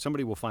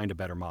 somebody will find a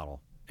better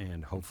model,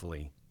 and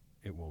hopefully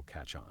it will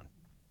catch on.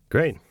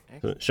 Great.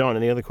 Sean,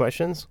 any other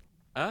questions?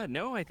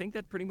 No, I think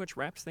that pretty much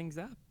wraps things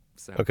up.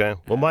 So, okay.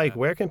 Well, Mike,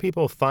 where can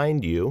people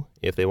find you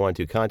if they want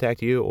to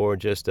contact you or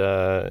just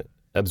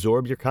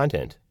absorb your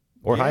content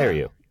or hire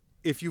you?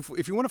 If you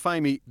want to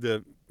find me,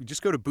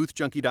 just go to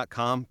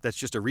boothjunkie.com. That's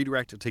just a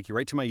redirect. It'll take you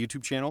right to my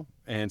YouTube channel.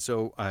 And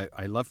so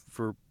I love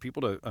for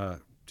people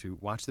to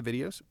watch the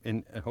videos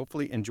and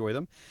hopefully enjoy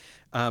them.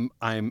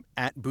 I'm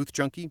at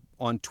boothjunkie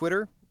on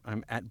Twitter.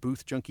 I'm at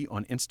boothjunkie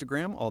on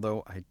Instagram,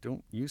 although I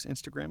don't use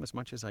Instagram as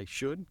much as I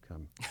should.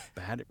 I'm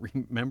bad at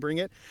remembering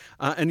it.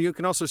 And you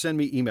can also send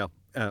me email,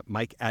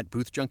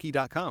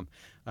 mike@boothjunkie.com.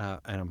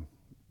 And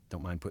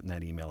don't mind putting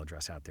that email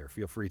address out there.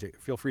 Feel free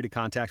to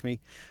contact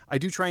me. I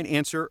do try and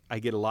answer. I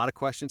get a lot of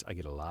questions. I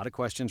get a lot of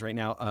questions right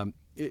now.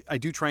 I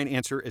do try and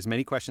answer as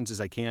many questions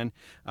as I can.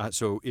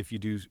 So if you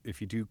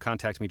do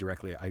contact me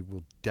directly, I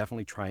will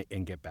definitely try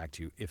and get back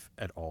to you if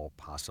at all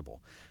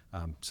possible.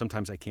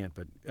 Sometimes I can't,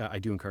 but I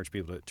do encourage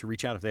people to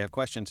reach out if they have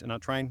questions, and I'll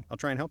try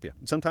and help you.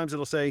 Sometimes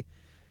it'll say,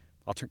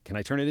 "Can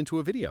I turn it into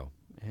a video?"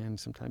 And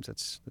sometimes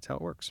that's how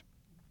it works.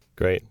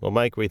 Great. Well,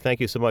 Mike, we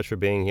thank you so much for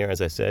being here. As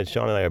I said,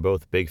 Sean and I are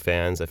both big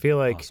fans. I feel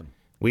like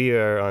we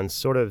are on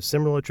sort of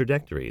similar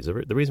trajectories. The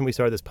reason we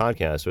started this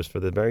podcast was for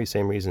the very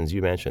same reasons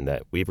you mentioned,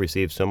 that we've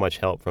received so much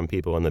help from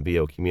people in the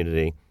VO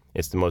community.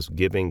 It's the most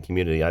giving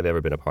community I've ever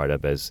been a part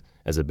of as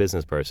a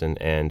business person,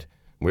 and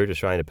we're just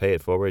trying to pay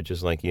it forward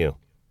just like you.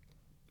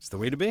 It's the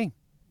way to be.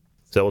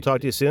 So we'll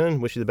talk to you soon.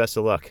 Wish you the best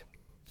of luck.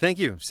 Thank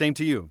you. Same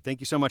to you.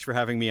 Thank you so much for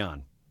having me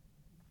on.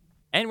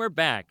 And we're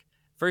back.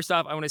 First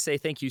off, I want to say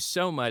thank you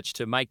so much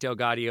to Mike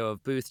DelGaudio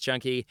of Booth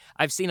Junkie.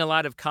 I've seen a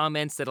lot of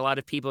comments that a lot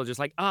of people are just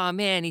like, "Oh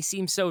man, he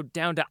seems so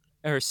down to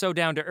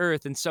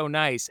earth and so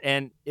nice,"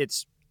 and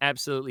it's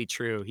absolutely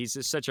true. He's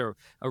just such a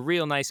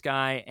real nice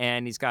guy,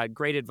 and he's got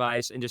great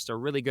advice and just a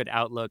really good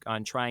outlook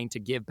on trying to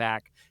give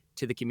back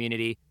to the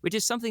community, which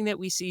is something that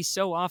we see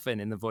so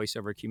often in the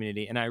voiceover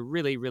community, and I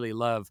really, really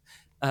love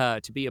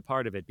to be a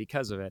part of it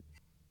because of it.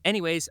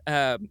 Anyways,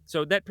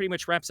 so that pretty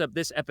much wraps up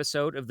this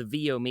episode of the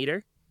VO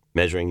Meter.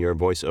 Measuring your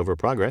voiceover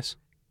progress.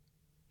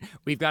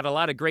 We've got a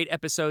lot of great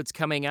episodes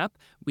coming up.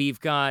 We've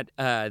got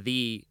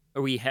the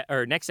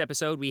Our next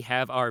episode, we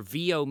have our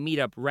VO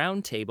Meetup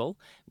Roundtable,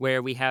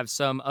 where we have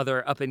some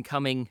other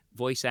up-and-coming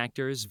voice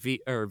actors,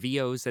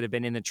 VOs that have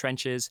been in the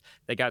trenches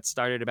that got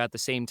started about the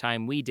same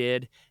time we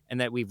did,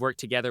 and that we've worked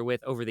together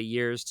with over the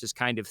years, just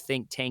kind of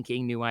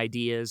think-tanking new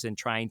ideas and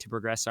trying to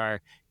progress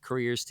our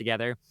careers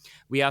together.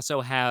 We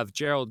also have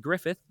Gerald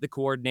Griffith, the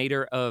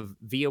coordinator of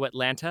VO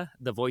Atlanta,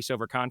 the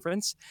voiceover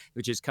conference,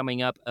 which is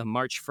coming up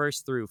March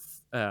 1st through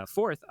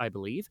 4th, I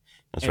believe.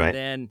 That's right. And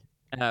then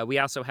we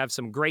also have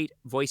some great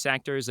voice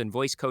actors and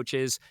voice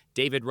coaches,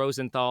 David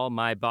Rosenthal,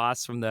 my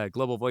boss from the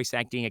Global Voice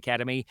Acting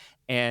Academy,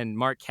 and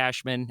Mark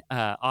Cashman,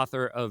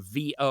 author of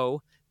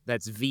VO,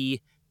 that's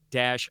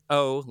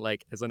V-O,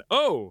 like as an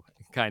O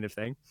kind of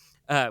thing,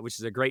 which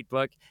is a great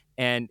book.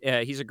 And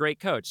he's a great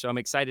coach, so I'm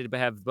excited to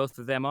have both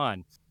of them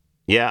on.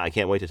 Yeah, I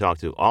can't wait to talk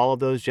to all of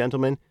those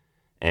gentlemen,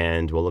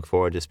 and we'll look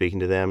forward to speaking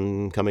to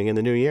them coming in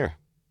the new year.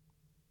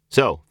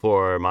 So,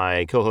 for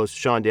my co-host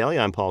Sean Daly,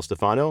 I'm Paul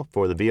Stefano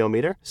for the VO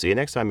Meter. See you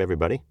next time,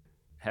 everybody.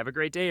 Have a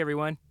great day,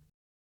 everyone.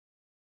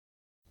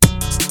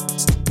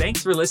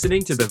 Thanks for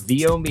listening to the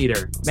VO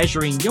Meter,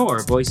 measuring your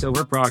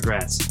voiceover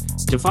progress.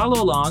 To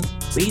follow along,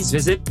 please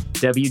visit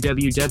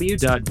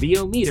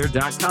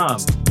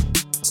www.vometer.com.